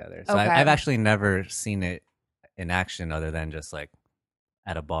got together. So Okay. I've actually never seen it in action other than just like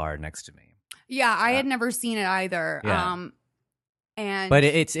at a bar next to me. Yeah, I had never seen it either. Yeah. But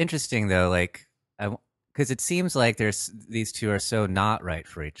it's interesting though, like, because it seems like these two are so not right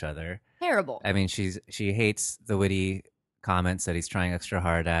for each other. terrible. I mean, she hates the witty comments that he's trying extra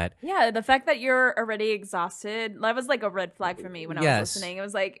hard at. Yeah, the fact that you're already exhausted, that was like a red flag for me when I was listening. It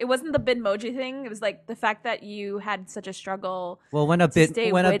was like, it wasn't the Bitmoji thing. It was like the fact that you had such a struggle. Well, when a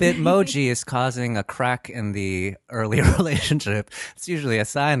stay with me. Bitmoji is causing a crack in the early relationship, it's usually a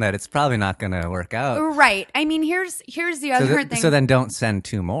sign that it's probably not going to work out. Right. I mean, here's the other thing. So then don't send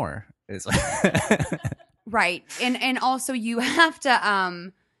 2 more. It's like right. And also you have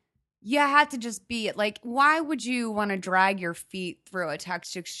to you had to just be like, why would you want to drag your feet through a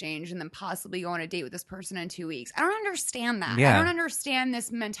text exchange and then possibly go on a date with this person in 2 weeks? I don't understand that. Yeah. I don't understand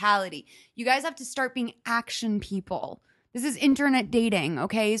this mentality. You guys have to start being action people. This is internet dating,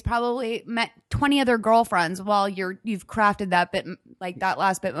 okay? He's probably met 20 other girlfriends while you've crafted that bit, like that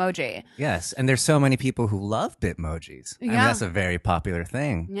last Bitmoji. Yes, and there's so many people who love Bitmojis. I mean, Yeah. that's a very popular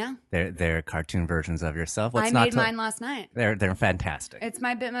thing. Yeah. They're cartoon versions of yourself. I made mine last night. They're fantastic. It's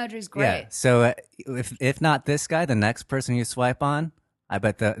my Bitmoji's great. Yeah. So if not this guy, the next person you swipe on, I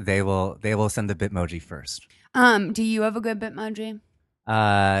bet they will send the Bitmoji first. Do you have a good Bitmoji?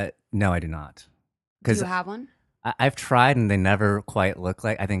 No, I do not. Do you have one? I've tried and they never quite look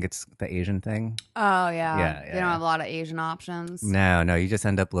like. I think it's the Asian thing. Oh yeah. Yeah, They don't have a lot of Asian options. No, you just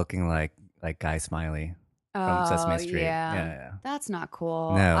end up looking like Guy Smiley from Sesame Street. Yeah. That's not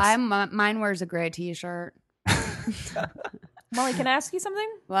cool. No. Mine wears a gray t-shirt. Molly, can I ask you something?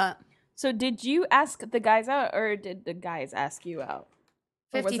 What? So did you ask the guys out or did the guys ask you out?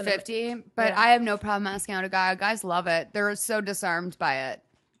 Or wasn't it- 50-50, but Yeah. I have no problem asking out a guy. Guys love it. They're so disarmed by it.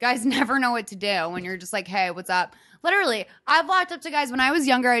 Guys never know what to do when you're just like, hey, what's up? Literally, I've walked up to guys when I was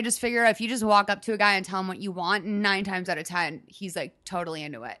younger. I just figured if you just walk up to a guy and tell him what you want, 9 times out of 10, he's like totally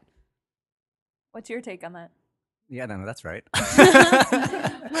into it. What's your take on that? Yeah, no, that's right.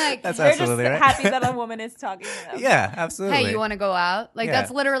 Like, That's They're just absolutely right. happy that a woman is talking to them. Yeah, absolutely. hey, you want to go out? Like, Yeah.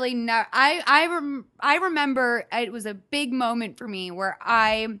 that's literally no. I remember it was a big moment for me where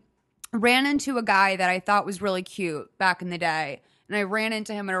I ran into a guy that I thought was really cute back in the day, and I ran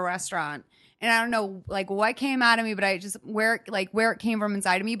into him at a restaurant. And I don't know, like, what came out of me, but I just, where it came from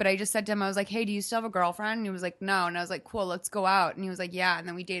inside of me, but I just said to him, I was like, hey, do you still have a girlfriend? And he was like, no. And I was like, cool, let's go out. And he was like, yeah. And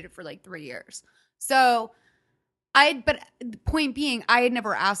then we dated for like 3 years. So but the point being, I had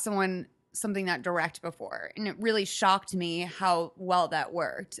never asked someone something that direct before. And it really shocked me how well that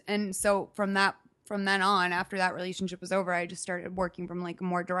worked. And so from then on, after that relationship was over, I just started working from like a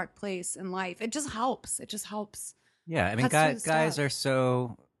more direct place in life. It just helps. Yeah, I mean, Cuts through the guys stuff. are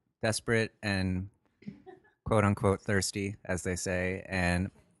so desperate and quote unquote thirsty, as they say.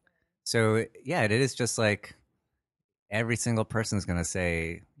 And so, yeah, it is just like every single person is going to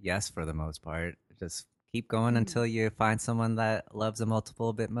say yes for the most part. Just keep going until you find someone that loves a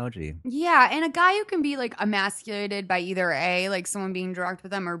multiple Bitmoji. Yeah, and a guy who can be like emasculated by either A, like someone being direct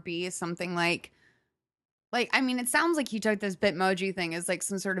with them, or B, something like I mean, it sounds like he took this Bitmoji thing as like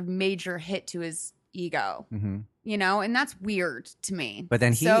some sort of major hit to his ego, you know, and that's weird to me. But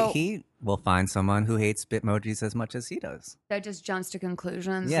then So- he will find someone who hates Bitmojis as much as he does. that just jumps to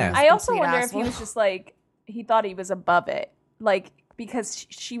conclusions. Yeah. and I is a also complete wonder if asshole. he was just like, he thought he was above it. Like, because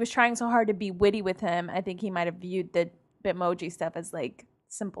she was trying so hard to be witty with him, I think he might have viewed the Bitmoji stuff as like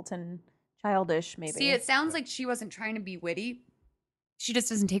simpleton, childish, maybe. See, it sounds like she wasn't trying to be witty. She just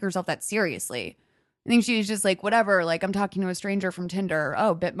doesn't take herself that seriously. I think she was just like, whatever, like I'm talking to a stranger from Tinder.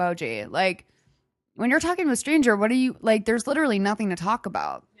 Oh, Bitmoji. Like, when you're talking to a stranger, what are you like? There's literally nothing to talk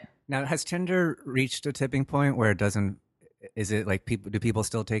about. Now, has Tinder reached a tipping point where it doesn't? Is it like do people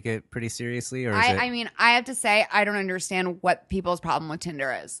still take it pretty seriously, or is it? I mean, I have to say, I don't understand what people's problem with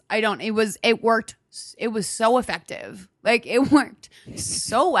Tinder is. I don't. It worked. It was so effective. Like, it worked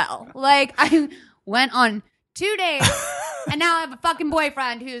so well. Like, I went on 2 days and now I have a fucking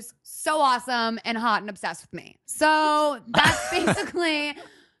boyfriend who's so awesome and hot and obsessed with me. So that's basically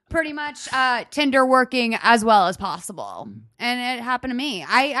pretty much Tinder working as well as possible. And it happened to me.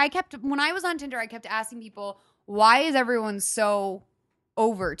 When I was on Tinder, I kept asking people, why is everyone so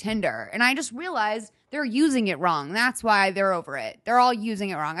over Tinder? And I just realized they're using it wrong. That's why they're over it. They're all using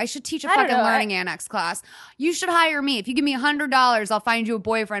it wrong. I should teach a I don't fucking know. learning annex class. You should hire me. If you give me $100, I'll find you a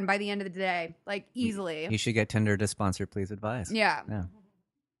boyfriend by the end of the day. Like, easily. You should get Tinder to sponsor Please Advise. Yeah. Yeah.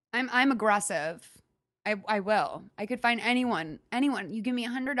 I'm aggressive. I will. I could find anyone. You give me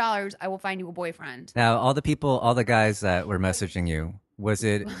 $100, I will find you a boyfriend. Now, all the guys that were messaging you,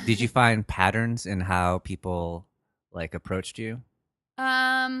 did you find patterns in how people like approached you?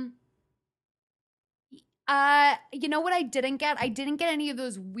 You know what I didn't get? I didn't get any of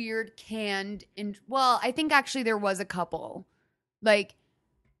those weird canned well, I think actually there was a couple like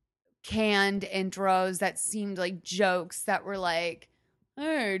canned intros that seemed like jokes that were like,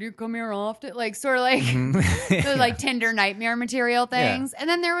 hey, do you come here often? Like, sort of like those like Tinder nightmare material things. And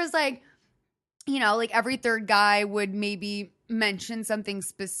then there was like, you know, like every third guy would maybe mention something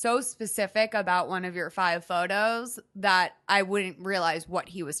so specific about one of your 5 photos that I wouldn't realize what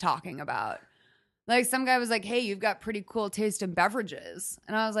he was talking about. Like, some guy was like, hey, you've got pretty cool taste in beverages.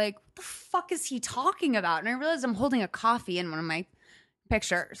 And I was like, what the fuck is he talking about? And I realized I'm holding a coffee in one of my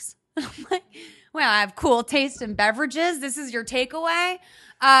pictures. I'm like, well, I have cool taste in beverages. This is your takeaway.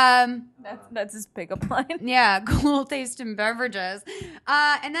 That's his pickup line. Yeah, cool taste in beverages.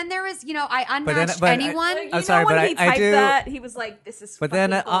 And then there was, I unmatched but anyone. I'm sorry, when but he I typed do. that, he was like, "This is." But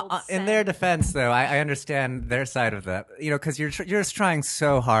then, fucking gold in their send. defense, though, I understand their side of that. Because you're just trying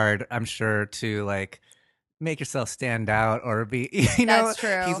so hard, I'm sure, to like make yourself stand out or be. That's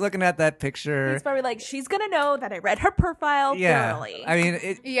true. He's looking at that picture. He's probably like, "She's gonna know that I read her profile thoroughly." I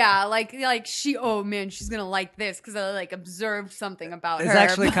mean, Yeah, like she. Oh man, she's gonna like this because I like observed something about it's her.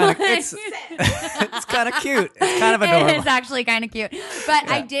 actually kind of it's kind of cute. It's kind of adorable. It is actually kind of cute. But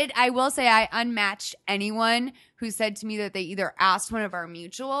I will say I unmatched anyone who said to me that they either asked one of our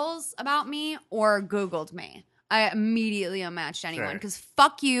mutuals about me or Googled me. I immediately unmatched anyone because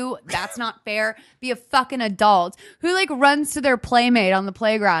fuck you. That's not fair. Be a fucking adult who like runs to their playmate on the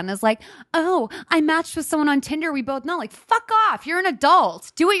playground and is like, oh, I matched with someone on Tinder we both know. Like, fuck off. You're an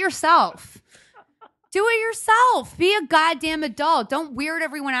adult. Do it yourself. Do it yourself. Be a goddamn adult. Don't weird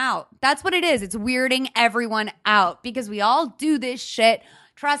everyone out. That's what it is. It's weirding everyone out because we all do this shit.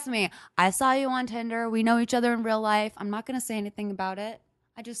 Trust me. I saw you on Tinder. We know each other in real life. I'm not going to say anything about it.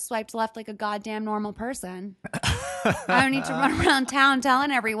 I just swiped left like a goddamn normal person. I don't need to run around town telling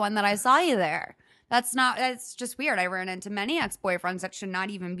everyone that I saw you there. That's just weird. I ran into many ex-boyfriends that should not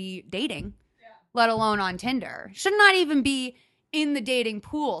even be dating, let alone on Tinder. Should not even be in the dating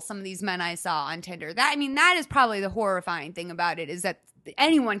pool, some of these men I saw on Tinder. That is probably the horrifying thing about it is that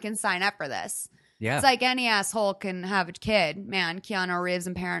anyone can sign up for this. Yeah. It's like any asshole can have a kid. Man, Keanu Reeves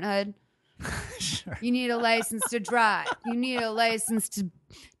in Parenthood. Sure. You need a license to drive. You need a license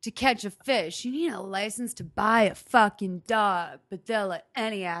to catch a fish. You need a license to buy a fucking dog. But they'll let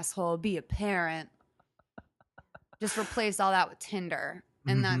any asshole be a parent. Just replace all that with Tinder.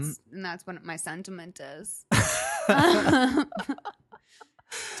 And that's what my sentiment is.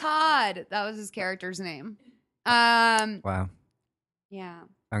 Todd. That was his character's name. Wow. Yeah.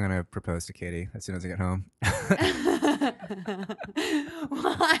 I'm gonna propose to Katie as soon as I get home.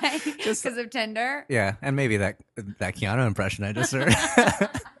 Why? Because of Tinder? Yeah, and maybe that Keanu impression I just heard.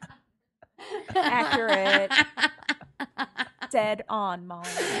 Accurate. Dead on, Molly.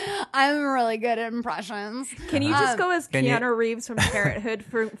 I'm really good at impressions. Can you just go as Can you- Keanu Reeves from Parenthood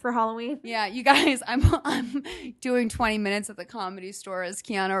for Halloween? Yeah, you guys, I'm doing 20 minutes at the Comedy Store as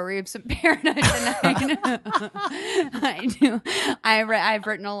Keanu Reeves in Parenthood tonight. I do. I've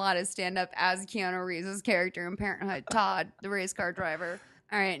written a lot of stand up as Keanu Reeves' character in Parenthood. Todd, the race car driver.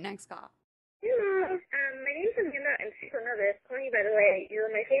 All right, next call. Hello, my name's Amanda. I'm super nervous. Calling you, by the way.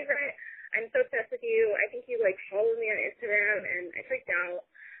 You're my favorite. I'm so obsessed with you. I think you followed me on Instagram, and I freaked out.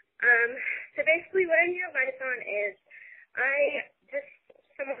 So basically, what I need advice on is, I just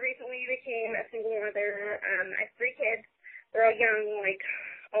somewhat recently became a single mother. I have 3 kids. They're all young,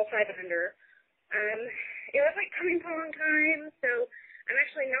 all 5 and under. It was coming for a long time, so I'm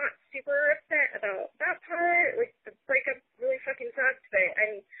actually not super upset about that part. The breakup really fucking sucked, but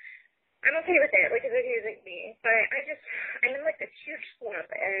I'm okay with it, it's okay with me. But I'm in this huge slump,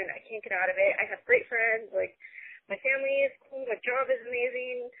 and I can't get out of it. I have great friends, my family is cool, my job is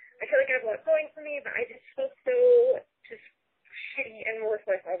amazing. I feel like I have a lot going for me, but I just feel so shitty and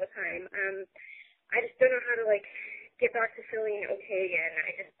worthless all the time. I just don't know how to get back to feeling okay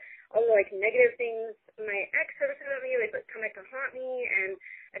again. All the negative things my ex ever said about me come back to haunt me, and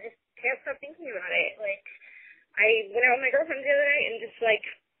I just can't stop thinking about it. I went out with my girlfriend the other night and just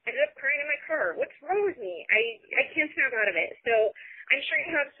ended up crying in my car. What's wrong with me? I can't snap out of it. So I'm sure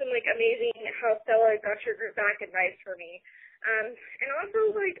you have some amazing how Stella got your group back advice for me. And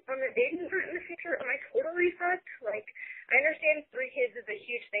also on the dating front in the future, am I totally fucked? I understand 3 kids is a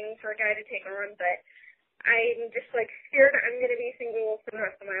huge thing for a guy to take on, but I'm just scared I'm gonna be single for the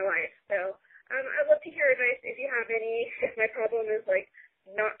rest of my life. So I'd love to hear advice if you have any. If my problem is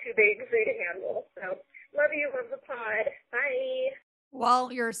not too big for you to handle. So love you, love the pod. Bye.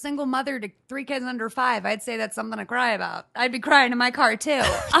 Well, you're a single mother to 3 kids under 5. I'd say that's something to cry about. I'd be crying in my car too.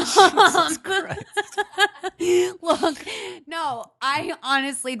 Jesus Christ. Look, no, I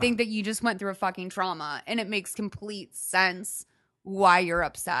honestly think that you just went through a fucking trauma, and it makes complete sense why you're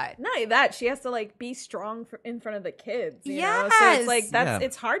upset. Not only that, she has to be strong in front of the kids. You know? Yes. So it's Yeah.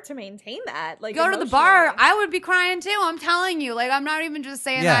 it's hard to maintain that. Go to the bar. I would be crying too. I'm telling you. I'm not even just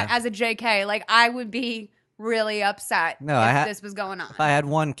saying Yeah. that as a JK. I would be really upset No, if this was going on. If I had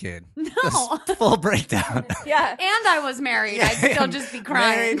 1 kid, No. just full breakdown. Yeah. And I was married. I'd still just be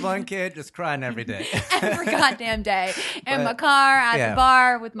crying. Married, 1 kid, just crying every day. Every goddamn day. In But- my car, at yeah. the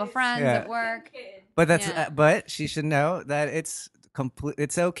bar, with my friends, Yeah. at work. But that's Yeah. but she should know that it's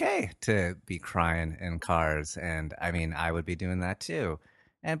it's okay to be crying in cars, and I mean I would be doing that too.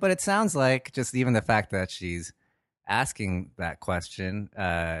 But it sounds like just even the fact that she's asking that question,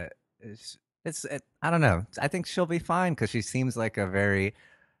 I don't know. I think she'll be fine because she seems like a very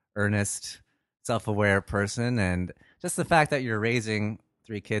earnest, self-aware person, and just the fact that you're raising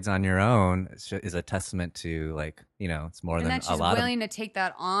 3 kids on your own is a testament to, like, it's more And than that a she's lot willing to take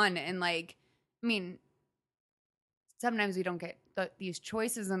that on. And like, I mean, sometimes we don't get these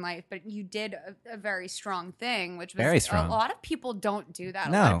choices in life, but you did a very strong thing, which was Very strong. A lot of people don't do that.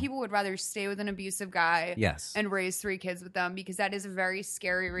 A No. lot of people would rather stay with an abusive guy Yes. and raise 3 kids with them, because that is a very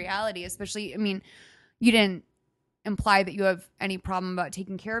scary reality. Especially, I mean, you didn't imply that you have any problem about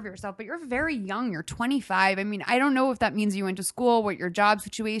taking care of yourself, but you're very young. You're 25. I mean, I don't know if that means you went to school, what your job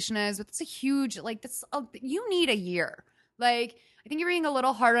situation is, but it's a huge, like, you need a year. Like, I think you're being a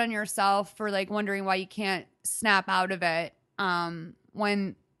little hard on yourself for like wondering why you can't snap out of it.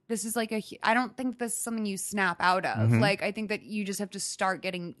 When this is like I don't think this is something you snap out of. Mhm. Like, I think that you just have to start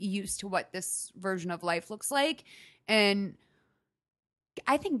getting used to what this version of life looks like. And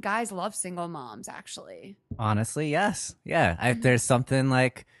I think guys love single moms, actually. Honestly, yes. Yeah. There's something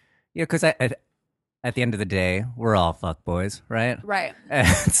like, because at the end of the day, we're all fuckboys, right? Right. And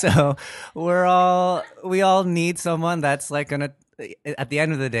so we all need someone that's like at the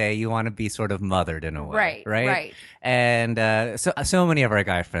end of the day, you want to be sort of mothered in a way, Right. And so many of our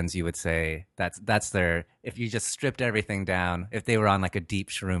guy friends, you would say that's their, if you just stripped everything down, if they were on like a deep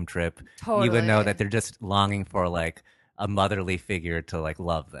shroom trip, you would know Totally. that they're just longing for like a motherly figure to like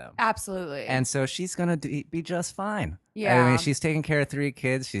love them. Absolutely. And so she's going to be just fine. I Yeah. mean, she's taking care of 3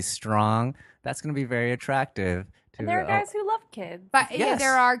 kids. She's strong. That's going to be very attractive. And there are guys who love kids. But yeah, Yes.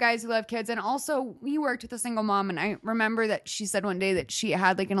 there are guys who love kids. And also, we worked with a single mom, and I remember that she said one day that she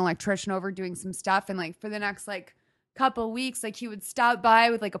had like an electrician over doing some stuff, and like for the next like couple weeks, like he would stop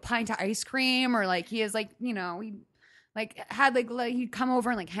by with like a pint of ice cream, or like he is like, he like had like he'd come over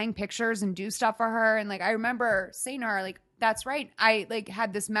and like hang pictures and do stuff for her. And like I remember saying to her, like, that's right, I like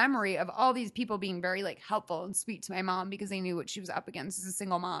had this memory of all these people being very like helpful and sweet to my mom because they knew what she was up against as a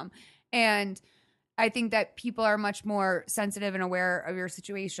single mom. And I think that people are much more sensitive and aware of your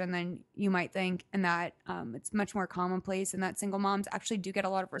situation than you might think, and that it's much more commonplace, and that single moms actually do get a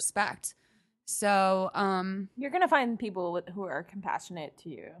lot of respect. So, You're gonna find people who are compassionate to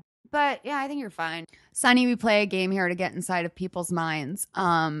you. but yeah, I think you're fine. Sonny, we play a game here to get inside of people's minds.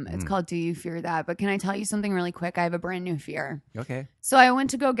 It's called Do You Fear That? But can I tell you something really quick? I have a brand new fear. Okay. So I went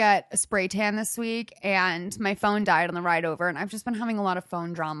to go get a spray tan this week, and my phone died on the ride over, and I've just been having a lot of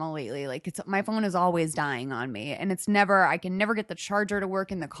phone drama lately. Like, my phone is always dying on me, and I can never get the charger to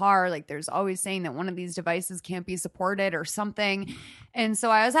work in the car. Like, there's always saying that one of these devices can't be supported or something. And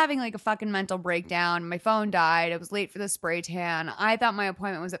so I was having like a fucking mental breakdown. My phone died. I was late for the spray tan. I thought my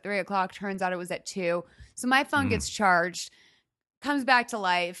appointment was at 3:00. Turns out it was at 2. So my phone gets charged, comes back to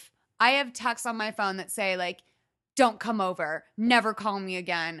life. I have texts on my phone that say like, don't come over. Never call me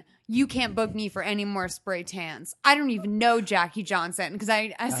again. You can't book me for any more spray tans. I don't even know Jackie Johnson because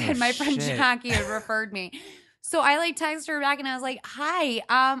I said my friend shit. Jackie had referred me. So I like texted her back and I was like, hi,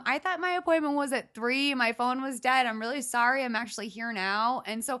 I thought my appointment was at 3. My phone was dead. I'm really sorry. I'm actually here now.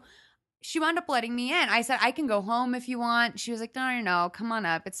 And so she wound up letting me in. I said, I can go home if you want. She was like, no. Come on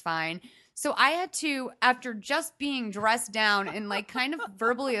up. It's fine. So I had to, after just being dressed down and like kind of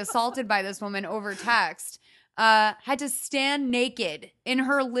verbally assaulted by this woman over text, had to stand naked in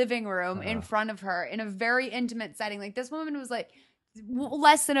her living room in front of her in a very intimate setting. Like, this woman was like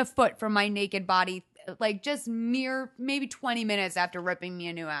less than a foot from my naked body, like just mere maybe 20 minutes after ripping me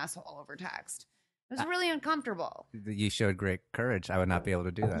a new asshole over text. It was really uncomfortable. You showed great courage. I would not be able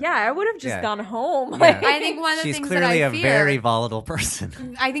to do that. Yeah, I would have just Yeah. gone home. Yeah. I think one of the She's things clearly that I a fear, very volatile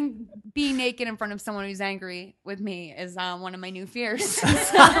person. I think being naked in front of someone who's angry with me is one of my new fears. So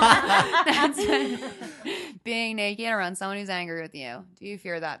that's it. Being naked around someone who's angry with you. Do you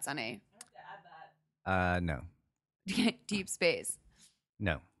fear that, Sonny? No. Deep space.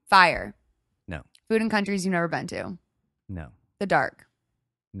 No. Fire. No. Food in countries you've never been to. No. The dark.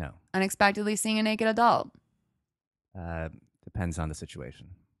 No. Unexpectedly seeing a naked adult. Depends on the situation.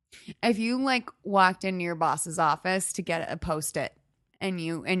 If you like walked into your boss's office to get a Post-it and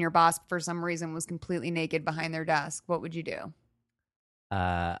your boss for some reason was completely naked behind their desk, what would you do?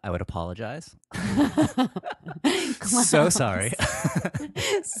 I would apologize. So sorry.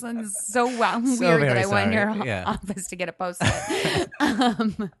 So wow, So weird that very I went in your sorry. Yeah. office to get a Post-it.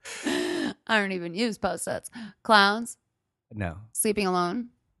 I don't even use Post-its. Clowns, No. sleeping alone,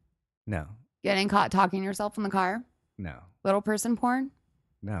 No. getting caught talking to yourself in the car, No. little person porn,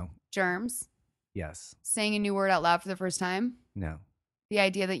 No. germs, Yes. saying a new word out loud for the first time, No. the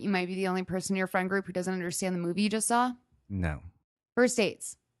idea that you might be the only person in your friend group who doesn't understand the movie you just saw. No. First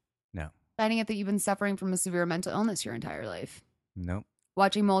dates. No. Finding out that you've been suffering from a severe mental illness your entire life. Nope.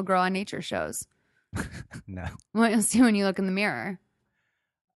 Watching mold grow on nature shows. No. What you'll see when you look in the mirror.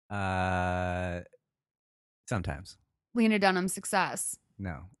 Sometimes. Lena Dunham's success.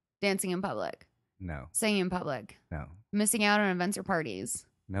 No. Dancing in public. No. Singing in public. No. Missing out on events or parties.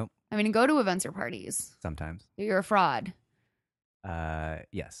 Nope. I mean, go to events or parties. Sometimes. That you're a fraud.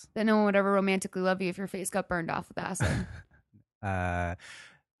 Yes. That no one would ever romantically love you if your face got burned off with acid. Yeah,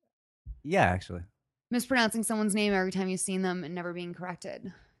 actually. Mispronouncing someone's name every time you've seen them and never being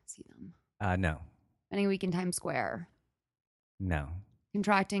corrected. See them. No. Spending a week in Times Square. No.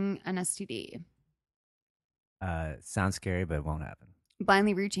 Contracting an STD. Sounds scary, but it won't happen.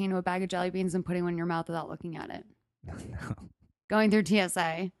 Blindly reaching into a bag of jelly beans and putting one in your mouth without looking at it. No. Going through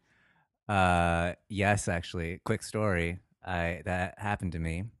TSA. Yes, actually. Quick story. That happened to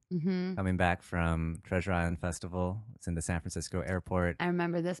me. Mm-hmm. Coming back from Treasure Island Festival. It's in the San Francisco airport. I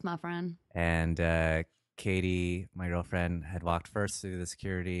remember this, my friend. And Katie, my girlfriend, had walked first through the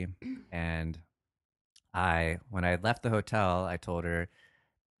security. And when I left the hotel, I told her,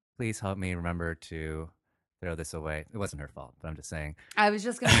 please help me remember to throw this away. It wasn't her fault, but I'm just saying. I was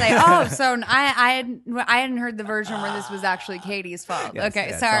just going to say, oh, so I hadn't heard the version where this was actually Katie's fault. Yes, okay,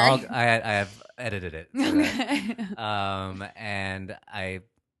 yes. sorry. I have edited it. So that, and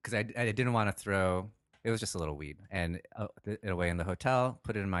because I didn't want to throw, it was just a little weed, and it away in the hotel,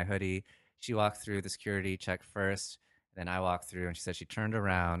 put it in my hoodie. She walked through the security check first, then I walked through, and she said she turned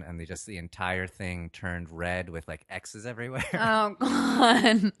around, and the entire thing turned red with like X's everywhere. Oh,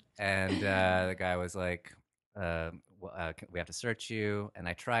 God. And the guy was like, we have to search you. And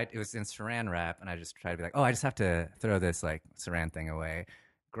I tried, it was in saran wrap, and I just tried to be like, oh, I just have to throw this like saran thing away.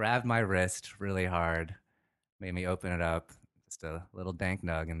 Grabbed my wrist really hard, made me open it up. Just a little dank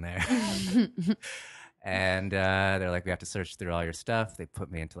nug in there. And they're like, we have to search through all your stuff. They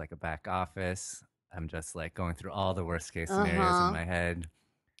put me into like a back office. I'm just like going through all the worst case scenarios in my head,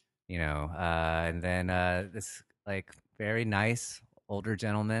 and then this like very nice older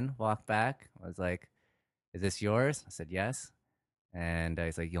gentleman walked back. I was like, is this yours? I said, yes. And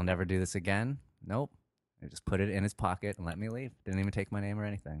he's like, you'll never do this again? Nope. I just put it in his pocket and let me leave. Didn't even take my name or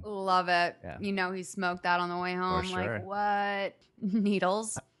anything. Love it. Yeah. He smoked that on the way home. sure. Like, what?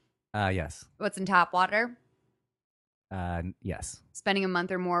 Needles? Yes. What's in tap water? Yes. Spending a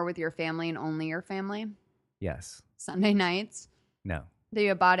month or more with your family and only your family? Yes. Sunday nights? No. Do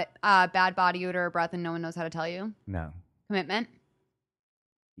you have bad body odor or breath and no one knows how to tell you? No. Commitment?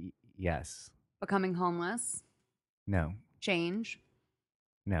 Yes. Becoming homeless? No. Change?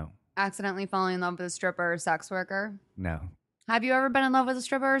 No. Accidentally falling in love with a stripper or sex worker? No. Have you ever been in love with a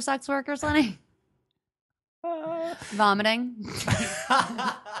stripper or sex worker, Sonny? Vomiting?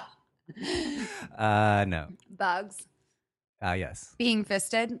 No. Bugs? Yes. Being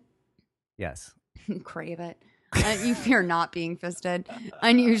fisted? Yes. Crave it. You fear not being fisted.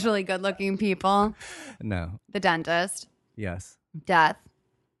 Unusually good looking people? No. The dentist? Yes. Death?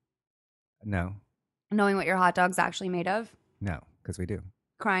 No. Knowing what your hot dog's actually made of? No. Because we do.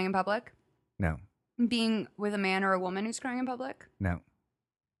 Crying in public? No. Being with a man or a woman who's crying in public? No.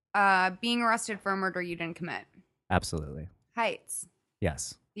 Being arrested for a murder you didn't commit? Absolutely. Heights?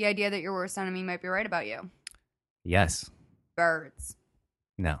 Yes. The idea that your worst enemy might be right about you? Yes. Birds?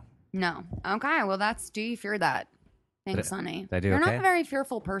 No. No. Okay, well do you fear that? Thanks, Did I- Sonny. did I do You're okay? not a very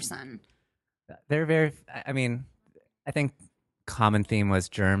fearful person. They're very, I mean, I think common theme was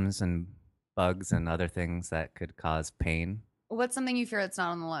germs and bugs and other things that could cause pain. What's something you fear that's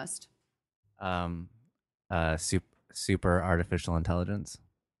not on the list? Super artificial intelligence.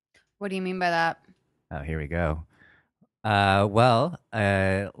 What do you mean by that? Oh, here we go. Well,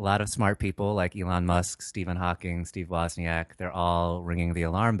 a lot of smart people like Elon Musk, Stephen Hawking, Steve Wozniak, they're all ringing the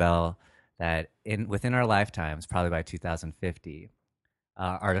alarm bell that within our lifetimes, probably by 2050,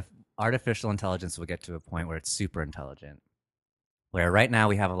 artificial intelligence will get to a point where it's super intelligent. Where right now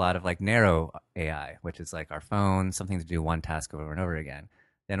we have a lot of like narrow AI, which is like our phone, something to do one task over and over again.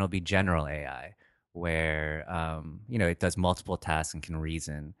 Then it'll be general AI, where it does multiple tasks and can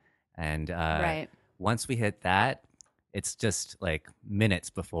reason. And Right. once we hit that, it's just like minutes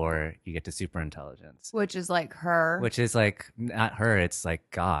before you get to super intelligence, Which is like her. which is like not her, it's like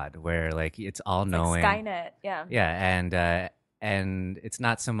God, where like it's all knowing. Like Skynet, yeah. Yeah, and it's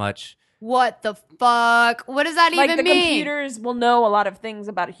not so much. What the fuck? What does that Like even the mean? computers will know a lot of things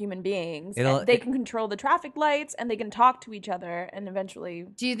about human beings. It'll- They can control the traffic lights and they can talk to each other and eventually.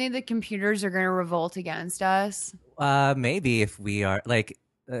 Do you think the computers are going to revolt against us? Maybe if we are like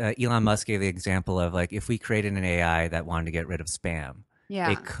Elon Musk gave the example of like if we created an AI that wanted to get rid of spam, Yeah.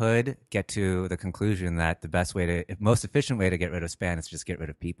 It could get to the conclusion that the best way to, most efficient way to get rid of spam is just get rid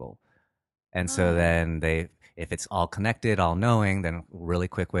of people. And so then if it's all connected, all knowing, then a really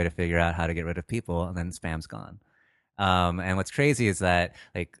quick way to figure out how to get rid of people, and then spam's gone. And what's crazy is that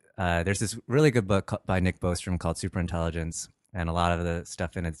there's this really good book by Nick Bostrom called Superintelligence, and a lot of the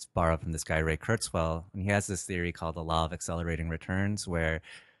stuff in it's borrowed from this guy Ray Kurzweil, and he has this theory called the law of accelerating returns, where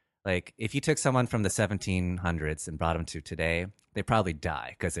like if you took someone from the 1700s and brought them to today, they probably die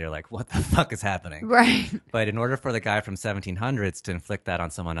because they're like, what the fuck is happening? Right. But in order for the guy from 1700s to inflict that on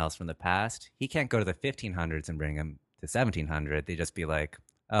someone else from the past, he can't go to the 1500s and bring him to 1700. They just be like,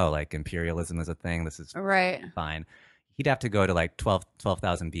 oh, like imperialism is a thing. This is Right. fine. He'd have to go to like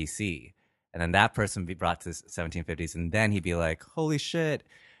 12,000 BC. And then that person would be brought to the 1750s. And then he'd be like, holy shit,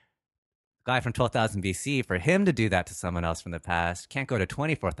 guy from 12,000 BC, for him to do that to someone else from the past, can't go to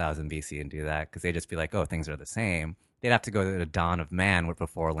 24,000 BC and do that because they'd just be like, oh, things are the same. They'd have to go to the dawn of man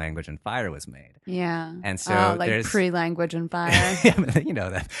before language and fire was made. Yeah. And so like there's pre-language and fire. you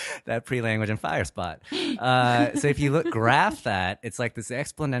know, that pre-language and fire spot. So if you graph that, it's like this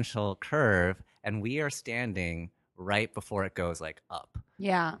exponential curve, and we are standing right before it goes like up.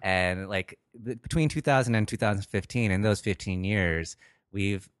 Yeah. And like between 2000 and 2015, in those 15 years,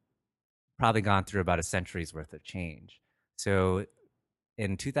 we've probably gone through about a century's worth of change. So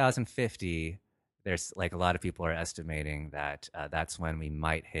in 2050, there's like a lot of people are estimating that that's when we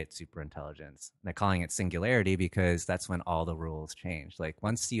might hit superintelligence. And they're calling it singularity because that's when all the rules change. Like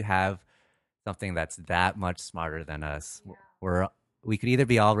once you have something that's that much smarter than us, we could either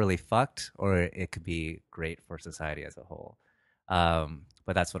be all really fucked or it could be great for society as a whole.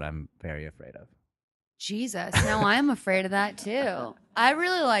 But that's what I'm very afraid of. Jesus. No, I'm afraid of that too. I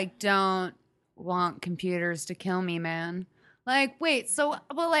really don't want computers to kill me, man. Like, wait, so,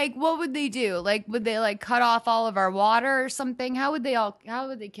 well, like, what would they do? Like, would they like cut off all of our water or something? How would they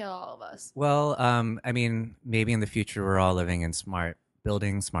kill all of us? Well, I mean, maybe in the future we're all living in smart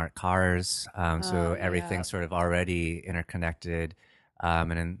buildings, smart cars. So everything's sort of already interconnected.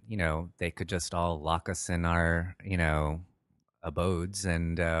 And then, you know, they could just all lock us in our, you know, abodes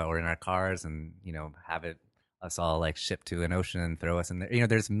and or in our cars and, you know, have us all like shipped to an ocean and throw us in there. You know,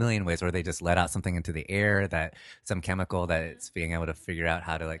 there's a million ways where they just let out something into the air, that some chemical that it's being able to figure out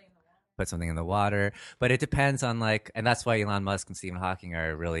how to like put something in the water. But it depends on like, and that's why Elon Musk and Stephen Hawking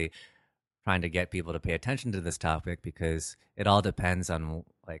are really trying to get people to pay attention to this topic, because it all depends on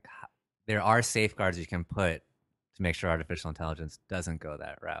like, there are safeguards you can put to make sure artificial intelligence doesn't go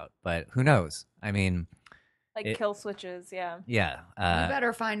that route. But who knows? I mean, Like kill switches, yeah. Yeah. You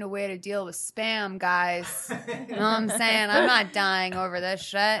better find a way to deal with spam, guys. You know what I'm saying? I'm not dying over this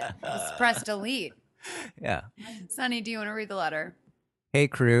shit. Just press delete. Yeah. Sonny, do you want to read the letter? Hey,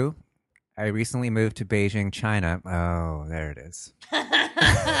 crew. I recently moved to Beijing, China. Oh, there it is.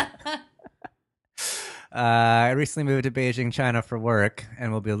 I recently moved to Beijing, China for work,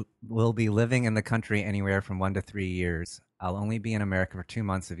 and will be living in the country anywhere from 1 to 3 years. I'll only be in America for 2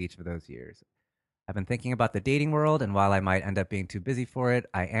 months of each of those years. I've been thinking about the dating world, and while I might end up being too busy for it,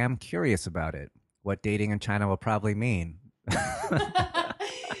 I am curious about it. What dating in China will probably mean.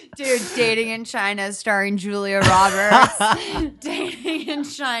 Dude, Dating in China starring Julia Roberts. Dating in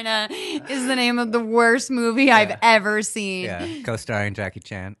China is the name of the worst movie I've ever seen. Yeah, co-starring Jackie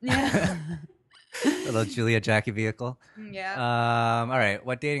Chan. Yeah. A little Julia Jackie vehicle. Yeah. All right.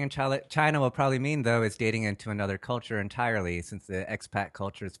 What dating in China will probably mean, though, is dating into another culture entirely, since the expat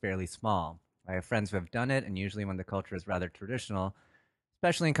culture is fairly small. I have friends who have done it, and usually when the culture is rather traditional,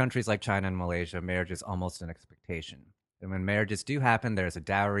 especially in countries like China and Malaysia, marriage is almost an expectation. And when marriages do happen, there's a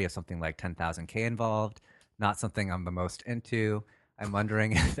dowry of something like 10,000 involved, not something I'm the most into. I'm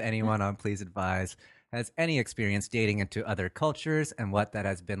wondering if anyone on Please Advise has any experience dating into other cultures and what that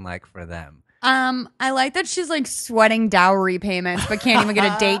has been like for them. I like that she's like sweating dowry payments, but can't even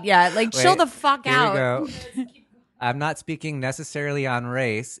get a date yet. Like, chill the fuck out. Here we go. I'm not speaking necessarily on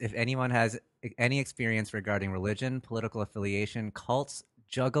race. If anyone has any experience regarding religion, political affiliation, cults,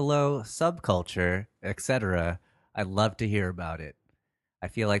 juggalo, subculture, etc., I'd love to hear about it. I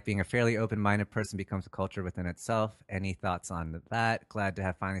feel like being a fairly open-minded person becomes a culture within itself. Any thoughts on that? Glad to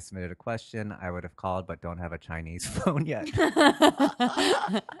have finally submitted a question. I would have called, but don't have a Chinese phone yet.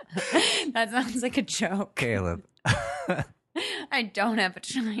 That sounds like a joke. Caleb. I don't have a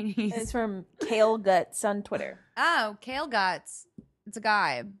Chinese. It's from Kale Guts on Twitter. Oh, Kale Guts. It's a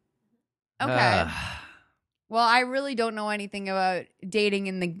guy. Okay. Well, I really don't know anything about dating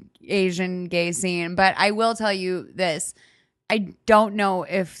in the Asian gay scene, but I will tell you this. I don't know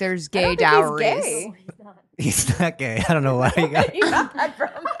if there's gay dowries. He's gay. No, he's not. He's not gay. I don't know why you got. You got that from?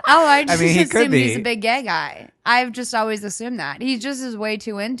 Oh, I just mean, he could assumed he's be. a big gay guy. I've just always assumed that. He just is way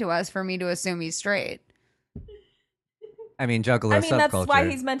too into us for me to assume he's straight. I mean, juggalo subculture. That's why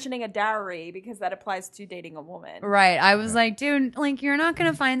he's mentioning a dowry, because that applies to dating a woman. Right. I was like, dude, like, you're not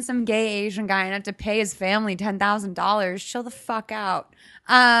going to find some gay Asian guy and have to pay his family $10,000. Chill the fuck out.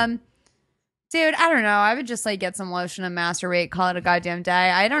 Dude, I don't know. I would just like get some lotion and masturbate, call it a goddamn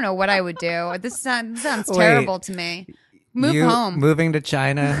day. I don't know what I would do. This sounds Wait. terrible to me. Move You home. Moving to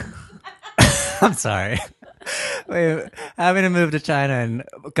China. I'm sorry. Wait, having to move to China and,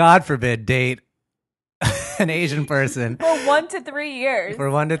 God forbid, date an Asian person For 1 to 3 years. for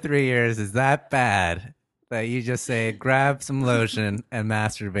 1 to 3 years is that bad that you just say grab some lotion and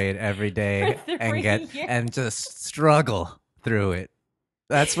masturbate every day For and 3 get years. and just struggle through it.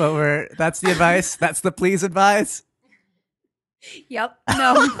 That's the advice. That's the please advice. Yep.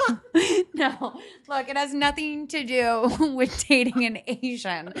 No. No. Look, it has nothing to do with dating an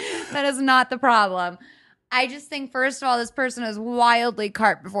Asian. That is not the problem. I just think, first of all, this person is wildly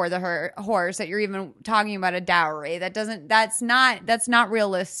cart before the horse that you're even talking about a dowry. That's not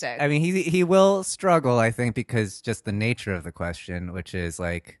realistic. I mean, he will struggle, I think, because just the nature of the question, which is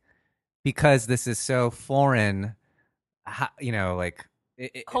like, because this is so foreign, like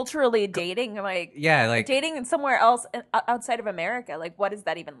Culturally dating, like yeah, like dating somewhere else outside of America, like what is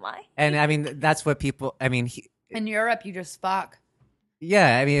that even like? and I mean that's what people. I mean, In Europe, you just fuck.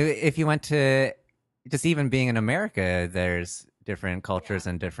 yeah, I mean, if you went to just even being in America, there's different cultures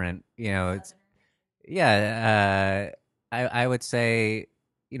and different, it's I would say,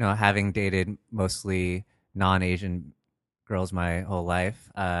 having dated mostly non-Asian girls my whole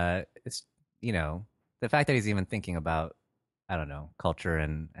life, it's the fact that he's even thinking about, I don't know, culture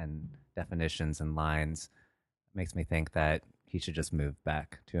and definitions and lines makes me think that he should just move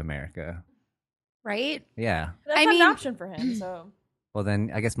back to America. Right? Yeah. That's I not mean- an option for him. So Well,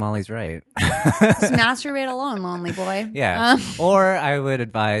 then I guess Molly's right. Just masturbate alone, lonely boy. Yeah. Or I would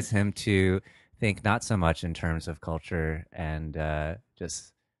advise him to think not so much in terms of culture and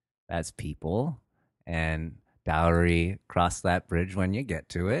just as people, and dowry, cross that bridge when you get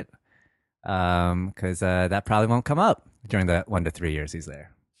to it. Because that probably won't come up during the 1 to 3 years he's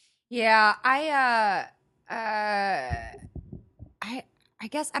there. Yeah, I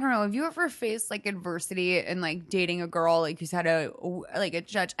guess I don't know. Have you ever faced like adversity in like dating a girl, like who's had a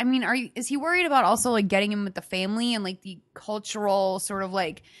judge? I mean, is he worried about also like getting in with the family and like the cultural sort of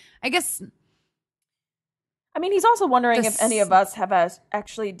like, I guess. I mean, he's also wondering This- if any of us have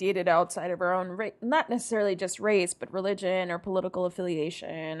actually dated outside of our own race, not necessarily just race, but religion or political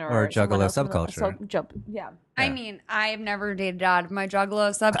affiliation Or someone juggalo else in the- subculture. Yeah. I mean, I've never dated out of my juggalo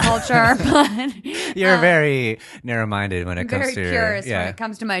subculture, but You're very narrow-minded when it comes very to curious yeah. when it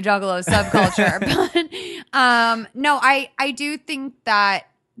comes to my juggalo subculture. But no, I do think that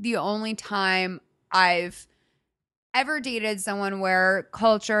the only time I've ever dated someone where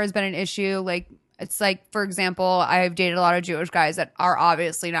culture has been an issue, like it's like, for example, I've dated a lot of Jewish guys that are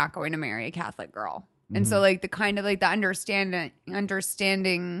obviously not going to marry a Catholic girl. And so like the kind of like the understanding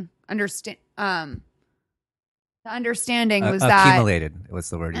was that accumulated was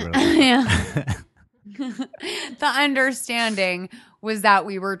the word you were looking for. yeah. The understanding was that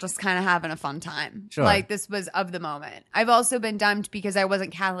we were just kind of having a fun time. Sure. Like this was of the moment. I've also been dumped because I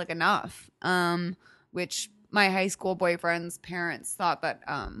wasn't Catholic enough, which my high school boyfriend's parents thought that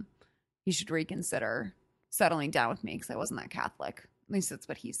he should reconsider settling down with me because I wasn't that Catholic. At least that's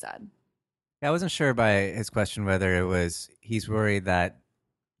what he said. Yeah, I wasn't sure by his question whether it was he's worried that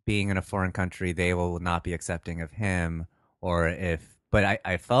being in a foreign country they will not be accepting of him, or if. But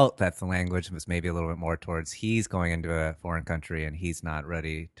I felt that the language was maybe a little bit more towards he's going into a foreign country and he's not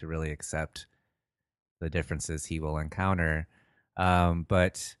ready to really accept the differences he will encounter.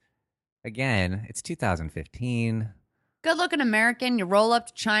 But again, it's 2015. Good looking American, you roll up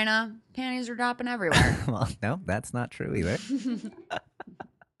to China, panties are dropping everywhere. Well, no, that's not true either.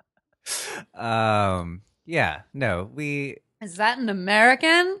 Yeah, no, we. Is that an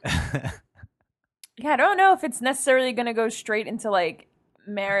American? Yeah, I don't know if it's necessarily going to go straight into like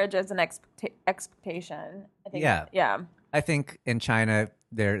marriage as an expectation. I think, Yeah. yeah. I think in China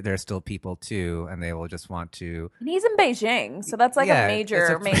there are still people too, and they will just want to. And he's in Beijing, so that's like Yeah, a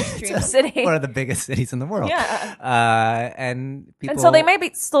major it's mainstream it's city. one of the biggest cities in the world. Yeah. And people. And so they might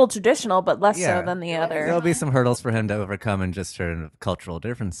be still traditional, but less Yeah. so than the other. There'll be some hurdles for him to overcome in just certain cultural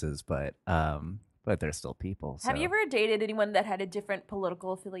differences, but they're still people. Have so. you ever dated anyone that had a different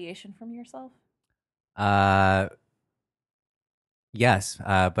political affiliation from yourself? Yes,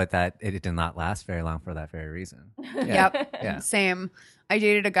 but that it did not last very long for that very reason. Yep. Yeah. Same. I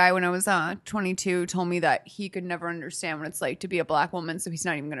dated a guy when I was 22, told me that he could never understand what it's like to be a black woman, so he's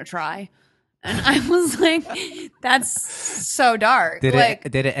not even going to try. And I was like, that's so dark. Did like,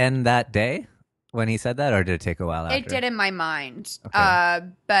 it end that day when he said that, or did it take a while after? It did in my mind. Okay.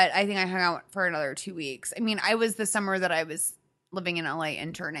 But I think I hung out for another 2 weeks. I mean, I was the summer that I was living in LA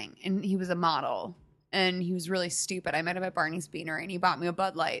interning, and he was a model, and he was really stupid. I met him at Barney's Beanery, and he bought me a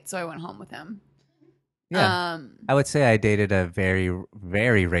Bud Light, so I went home with him. Yeah. I would say I dated a very,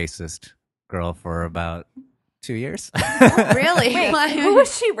 very racist girl for about 2 years. Really? Wait, who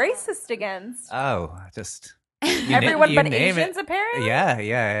was she racist against? Oh, just Everyone but name Asians, it. apparently?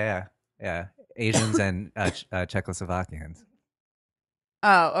 Yeah. Asians and Czechoslovakians.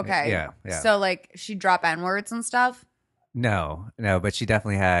 Oh, okay. Yeah. So, like, she'd drop N-words and stuff? No, but she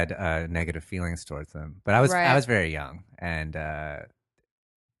definitely had negative feelings towards them. But I was very young, and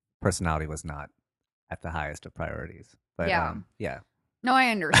personality was not at the highest of priorities. But yeah. No, I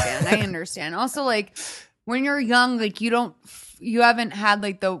understand. Also, like, when you're young, like, you haven't had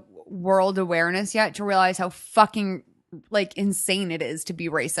like the world awareness yet to realize how fucking like insane it is to be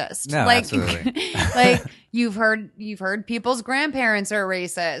racist. No, like, absolutely. like you've heard people's grandparents are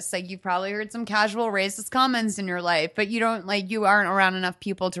racist. Like, you've probably heard some casual racist comments in your life, but you aren't around enough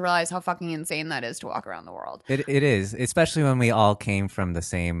people to realize how fucking insane that is to walk around the world. It is, especially when we all came from the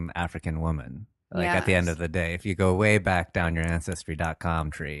same African woman. Like, at the end of the day, if you go way back down your ancestry.com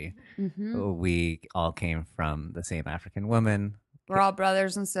tree, we all came from the same African woman. We're all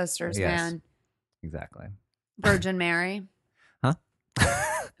brothers and sisters, Yes. man. Exactly. Virgin Mary. Huh?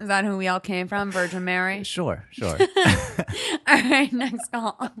 Is that who we all came from? Virgin Mary? Sure. All right, next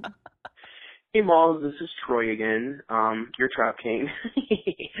call. Hey, Malls, this is Troy again, your trap king.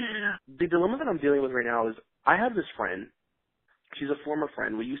 The dilemma that I'm dealing with right now is I have this friend. She's a former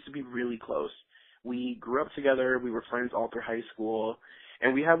friend. We used to be really close. We grew up together. We were friends all through high school.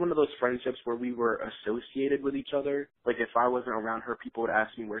 And we had one of those friendships where we were associated with each other. Like, if I wasn't around her, people would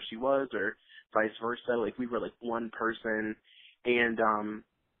ask me where she was, or vice versa. Like, we were like one person. And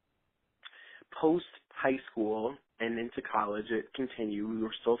post high school and into college, it continued. We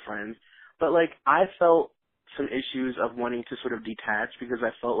were still friends. But, like, I felt some issues of wanting to sort of detach because I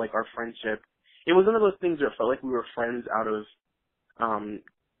felt like our friendship, it was one of those things where it felt like we were friends out of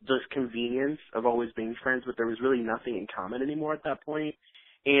this convenience of always being friends, but there was really nothing in common anymore at that point.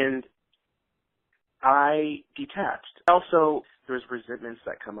 And I detached. Also, there's resentments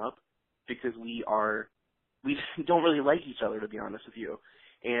that come up because we don't really like each other, to be honest with you.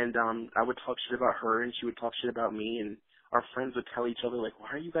 And I would talk shit about her, and she would talk shit about me, and our friends would tell each other, like, why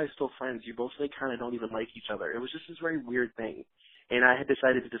are you guys still friends? You both, like, kind of don't even like each other. It was just this very weird thing. And I had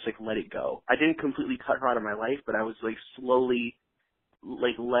decided to just, like, let it go. I didn't completely cut her out of my life, but I was, like, slowly,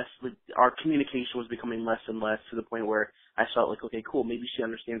 like, our communication was becoming less and less to the point where I felt like, okay, cool, maybe she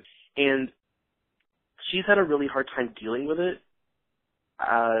understands. And she's had a really hard time dealing with it.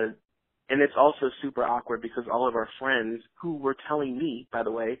 And it's also super awkward because all of our friends who were telling me, by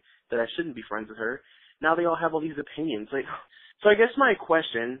the way, that I shouldn't be friends with her, now they all have all these opinions. Like, so I guess my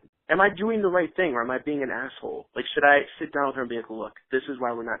question, am I doing the right thing or am I being an asshole? Like, should I sit down with her and be like, look, this is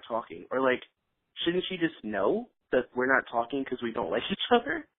why we're not talking? Or, like, shouldn't she just know that we're not talking because we don't like each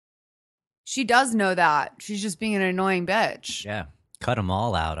other? She does know that. She's just being an annoying bitch. Yeah. Cut them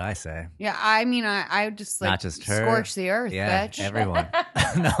all out, I say. Yeah, I mean, I just, like, not just her. Scorch the earth, yeah, bitch. Everyone.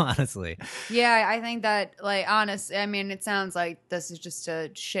 No, honestly. Yeah, I think that, like, honest, I mean, it sounds like this is just a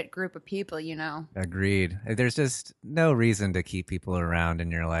shit group of people, you know? Agreed. There's just no reason to keep people around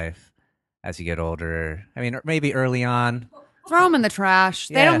in your life as you get older. I mean, maybe early on. Throw them in the trash.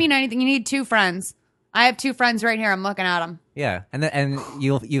 They Yeah. don't mean anything. You need two friends. I have two friends right here. I'm looking at them. Yeah, and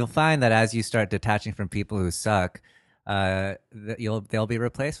you'll find that as you start detaching from people who suck, they'll be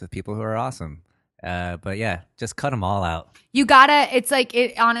replaced with people who are awesome. But yeah, just cut them all out. You gotta, it's like,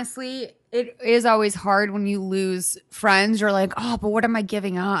 it honestly, it is always hard when you lose friends. You're like, oh, but what am I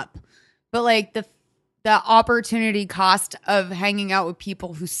giving up? But, like, the opportunity cost of hanging out with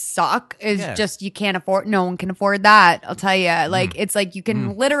people who suck is just, you can't afford, no one can afford that. I'll tell you. Like, it's like you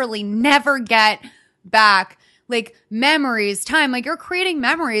can literally never get back, like, memories, time. Like, you're creating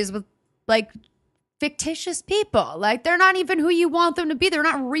memories with, like, fictitious people. Like, they're not even who you want them to be. They're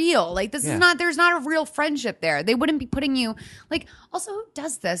not real. Like, this is not, there's not a real friendship there. They wouldn't be putting you, like, also, who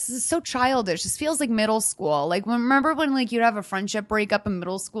does this? This is so childish. This feels like middle school. Like, remember when, like, you'd have a friendship breakup in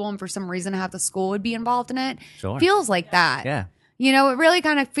middle school and for some reason half the school would be involved in it? Sure. Feels like that. Yeah. You know, it really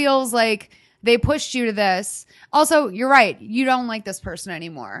kind of feels like They pushed you to this. Also, you're right. You don't like this person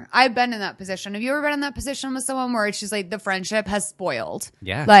anymore. I've been in that position. Have you ever been in that position with someone where it's just like the friendship has spoiled?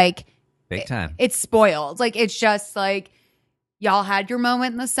 Yeah. Like, Big time. it's spoiled. Like, it's just like y'all had your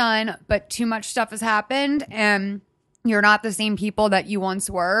moment in the sun, but too much stuff has happened and you're not the same people that you once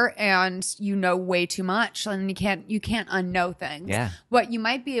were, and you know way too much, and you can't unknow things. Yeah. What you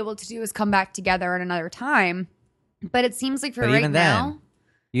might be able to do is come back together at another time. But it seems like for But right even now, then,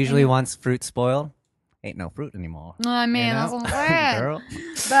 usually once fruit's spoiled, ain't no fruit anymore. I mean, You know? that's what I'm saying. Girl.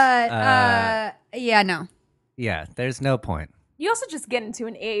 But yeah, no. Yeah, there's no point. You also just get into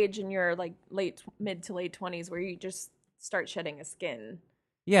an age in your like mid to late 20s where you just start shedding a skin.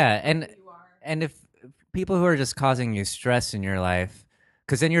 Yeah, and if people who are just causing you stress in your life,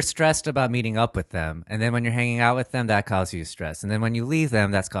 because then you're stressed about meeting up with them, and then when you're hanging out with them, that causes you stress, and then when you leave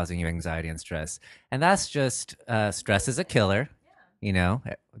them, that's causing you anxiety and stress, and that's just stress is a killer. You know,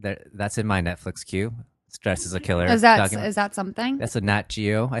 that's in my Netflix queue. Stress is a killer. Is that something? That's a Nat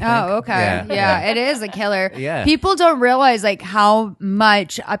Geo, I think. Oh, okay. Yeah, it is a killer. Yeah. People don't realize like how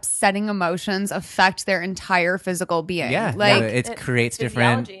much upsetting emotions affect their entire physical being. Yeah, Like no, it creates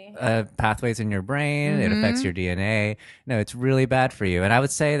different physiology. pathways in your brain. It affects your DNA. No, it's really bad for you. And I would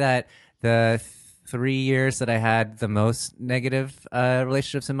say that the 3 years that I had the most negative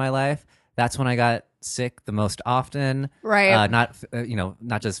relationships in my life, that's when I got sick the most often. Right. Not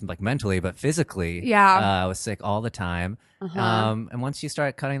not just like mentally, but physically. Yeah. I was sick all the time. And once you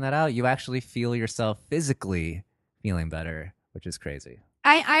start cutting that out, you actually feel yourself physically feeling better, which is crazy.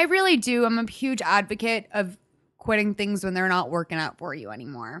 I really do. I'm a huge advocate of quitting things when they're not working out for you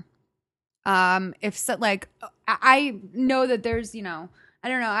anymore. If so, like I know that there's, I don't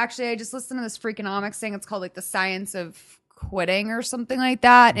know. Actually, I just listened to this Freakonomics thing. It's called like the science of quitting or something like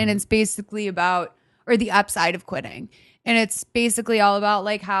that. And it's basically about, or the upside of quitting. And it's basically all about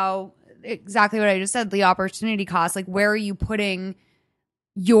like how exactly what I just said, the opportunity cost, like where are you putting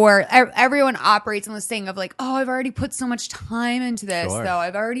everyone operates on this thing of like, oh, I've already put so much time into this Sure. though.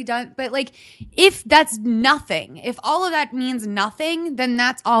 I've already done, but like if that's nothing, if all of that means nothing, then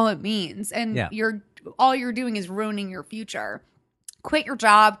that's all it means. And all you're doing is ruining your future. Quit your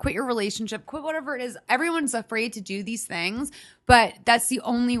job, quit your relationship, quit whatever it is. Everyone's afraid to do these things, but that's the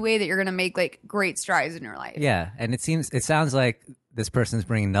only way that you're going to make like great strides in your life. Yeah, and it sounds like this person's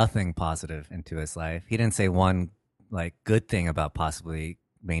bringing nothing positive into his life. He didn't say one like good thing about possibly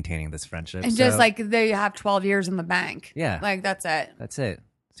maintaining this friendship. And just like they have 12 years in the bank. Yeah. Like that's it. That's it.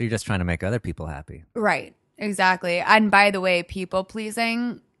 So you're just trying to make other people happy. Right. Exactly. And by the way, people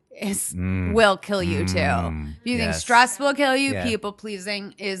pleasing will kill you too. If you think stress will kill you, people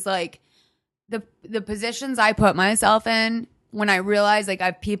pleasing is like the positions I put myself in when I realize like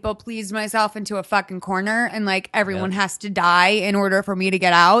I've people pleased myself into a fucking corner and like everyone has to die in order for me to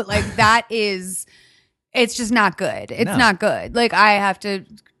get out. Like that is, it's just not good. It's not good. Like I have to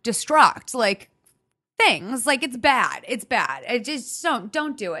destruct like things. Like it's bad. It's bad. It just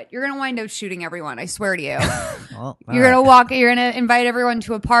don't do it. You're gonna wind up shooting everyone. I swear to you. Well, You're gonna invite everyone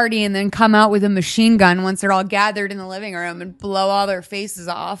to a party and then come out with a machine gun once they're all gathered in the living room and blow all their faces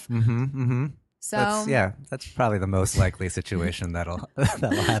off. So that's probably the most likely situation that'll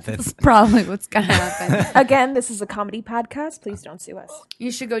happen. that's probably what's gonna happen. Again, this is a comedy podcast. Please don't sue us.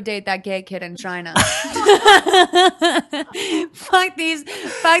 You should go date that gay kid in China. fuck these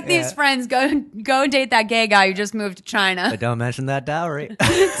friends. Go date that gay guy who just moved to China. But don't mention that dowry.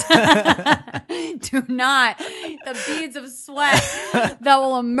 Do not. The beads of sweat that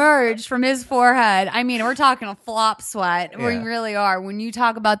will emerge from his forehead. I mean, we're talking a flop sweat. We Yeah. really are. When you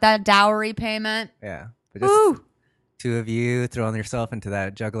talk about that dowry payment. Yeah. But just two of you throwing yourself into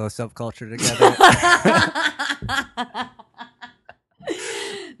that juggalo subculture together.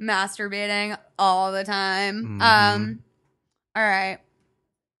 Masturbating all the time. All right.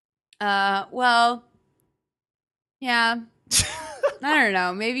 Well, yeah. I don't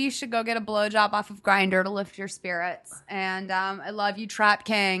know. Maybe you should go get a blowjob off of Grindr to lift your spirits. And I love you, Trap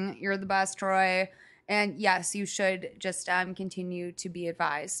King. You're the best, Troy. And yes, you should just continue to be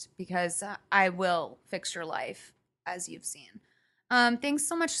advised because I will fix your life, as you've seen. Thanks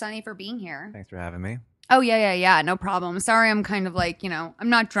so much, Sunny, for being here. Thanks for having me. Oh, yeah. No problem. Sorry, I'm kind of like, I'm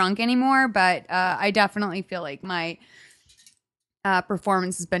not drunk anymore, but I definitely feel like my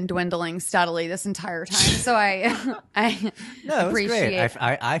performance has been dwindling steadily this entire time. So I No, it was great. appreciate.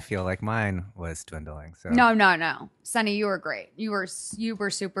 I feel like mine was dwindling. So No. Sunny, you were great. You were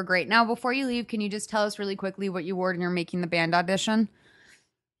super great. Now, before you leave, can you just tell us really quickly what you wore when you're making the band audition?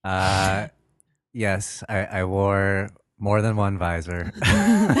 Yes, I wore More than one visor.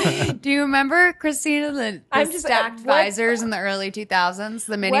 Do you remember, Christina, the I'm just- stacked what- visors in the early 2000s?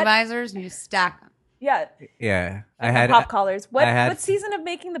 The mini What- visors? You stack them. Yeah. Yeah, I And had pop collars. What I had- what season of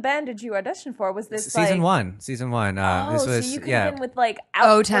Making the Band did you audition for? Was this season like, one. Season one. Oh, This was so you could yeah. have been with like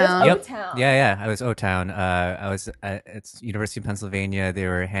O-Town. Yep. O-Town. Yeah. I was O-Town. I was at University of Pennsylvania. They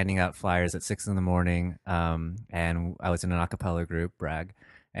were handing out flyers at 6 a.m. And I was in an a cappella group, brag.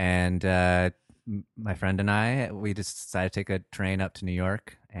 And my friend and we just decided to take a train up to New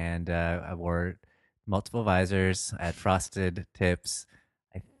York, and I wore multiple visors. I had frosted tips.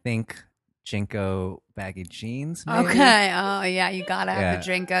 I think Jinko baggy jeans. Maybe? Okay. Oh, yeah. You got to have Yeah. the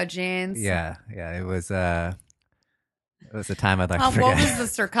Jinko jeans. Yeah. It was a time I'd like to What forget. was the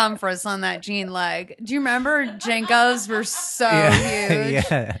circumference on that jean leg? Do you remember Jinkos were so huge?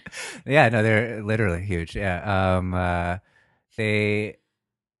 Yeah. No, they're literally huge. Yeah.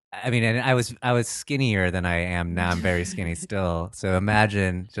 And I was skinnier than I am now. I'm very skinny still. So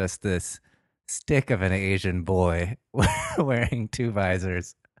imagine just this stick of an Asian boy wearing two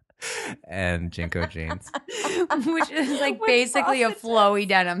visors and Jinko jeans. Which is like With basically a frosted flowy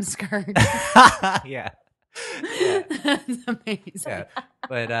denim skirt. Yeah. That's amazing. Yeah.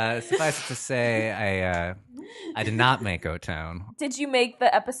 But suffice it to say, I did not make O-Town. Did you make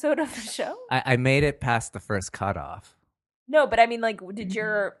the episode of the show? I made it past the first cutoff. No, but I mean, like, did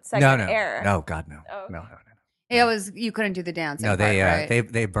your segment air? No, God, no. Oh. No. It was you couldn't do the dancing. No, part, right?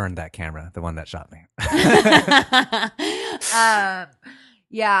 they burned that camera, the one that shot me.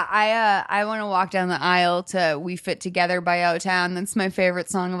 Yeah, I want to walk down the aisle to "We Fit Together" by O-Town. That's my favorite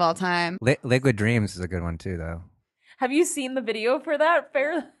song of all time. Liquid Dreams is a good one too, though. Have you seen the video for that?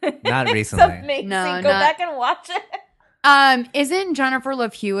 Not It's recently. amazing. No, Go not- back and watch it. Isn't Jennifer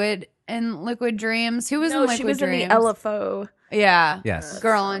Love Hewitt in Liquid Dreams? Who was in Liquid she was Dreams? in the LFO. Yeah, Yes,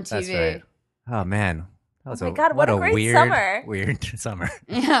 girl on that's TV. right. Oh man, that was my God, what a great weird, summer. Weird summer.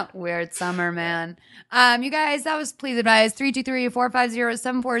 Yeah, weird summer, man. You guys, that was Please Advise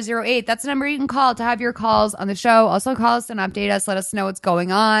 323-450-7408. That's the number you can call to have your calls on the show. Also call us and update us. Let us know what's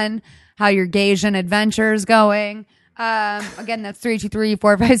going on, how your Gaysian adventure is going. Again, that's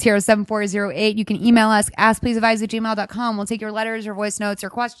 323-450-7408. You can email us, askpleaseadvise@gmail.com. We'll take your letters, your voice notes,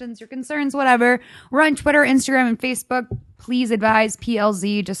 your questions, your concerns, whatever. We're on Twitter, Instagram, and Facebook. Please Advise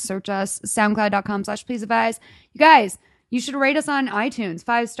PLZ. Just search us, soundcloud.com/Please Advise. You guys, you should rate us on iTunes,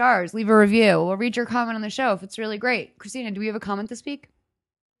 5 stars. Leave a review. We'll read your comment on the show if it's really great. Christina, do we have a comment this week?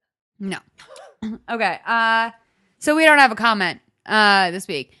 No. Okay. So we don't have a comment this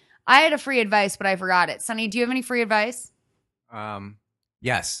week. I had a free advice, but I forgot it. Sunny, do you have any free advice?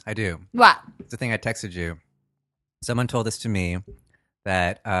 Yes, I do. What? It's the thing I texted you. Someone told this to me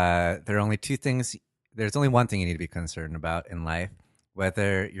that there are only two things. There's only one thing you need to be concerned about in life: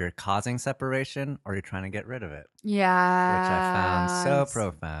 whether you're causing separation or you're trying to get rid of it. Yeah. Which I found so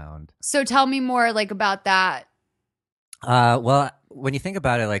profound. So tell me more like about that. Well, when you think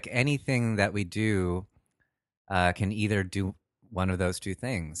about it, like anything that we do can either do one of those two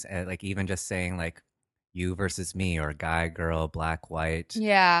things. Like even just saying like you versus me, or guy, girl, black, white.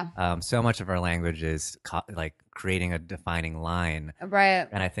 Yeah. So much of our language is like creating a defining line. Right.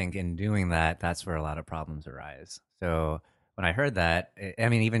 And I think in doing that, that's where a lot of problems arise. So when I heard that, I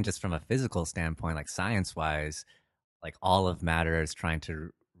mean, even just from a physical standpoint, like science-wise, like all of matter is trying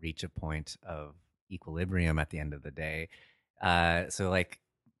to reach a point of equilibrium at the end of the day. So like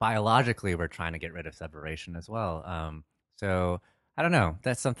biologically, we're trying to get rid of separation as well. So I don't know.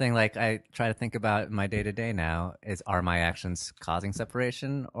 That's something like I try to think about in my day-to-day now is, are my actions causing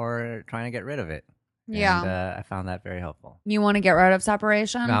separation or trying to get rid of it? Yeah. And I found that very helpful. You want to get rid of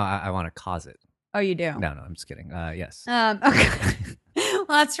separation? No, I want to cause it. Oh, you do? No, I'm just kidding. Yes. Okay. Well,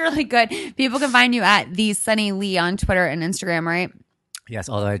 that's really good. People can find you at the Sunny Lee on Twitter and Instagram, right? Yes,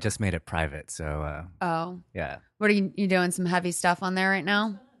 although I just made it private. So, Oh. yeah. What are you doing some heavy stuff on there right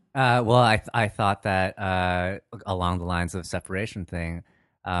now? Well, I thought that along the lines of separation thing,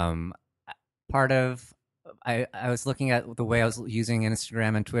 part of I was looking at the way I was using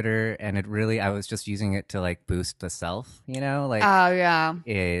Instagram and Twitter, and I was just using it to like boost the self, like Oh, yeah.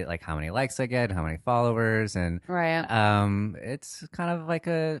 like how many likes I get, how many followers, and Right. it's kind of like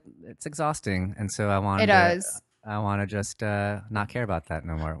it's exhausting, and so I wanted It is. I want to just not care about that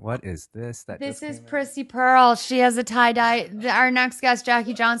no more. What is this? This is Prissy Pearl. She has a tie-dye. Our next guest,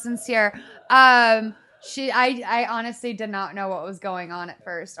 Jackie Johnson's here. I honestly did not know what was going on at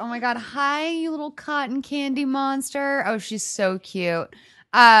first. Oh my God. Hi, you little cotton candy monster. Oh, she's so cute.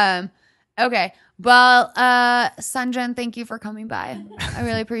 Okay. Well, Sanjan, thank you for coming by. I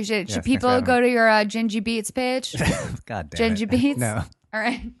really appreciate it. Yes, Should thanks for people having go to your Gingy Beats page? God damn Gingy it. Beats? No. All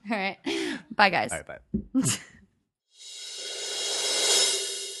right. Bye, guys. All right, bye.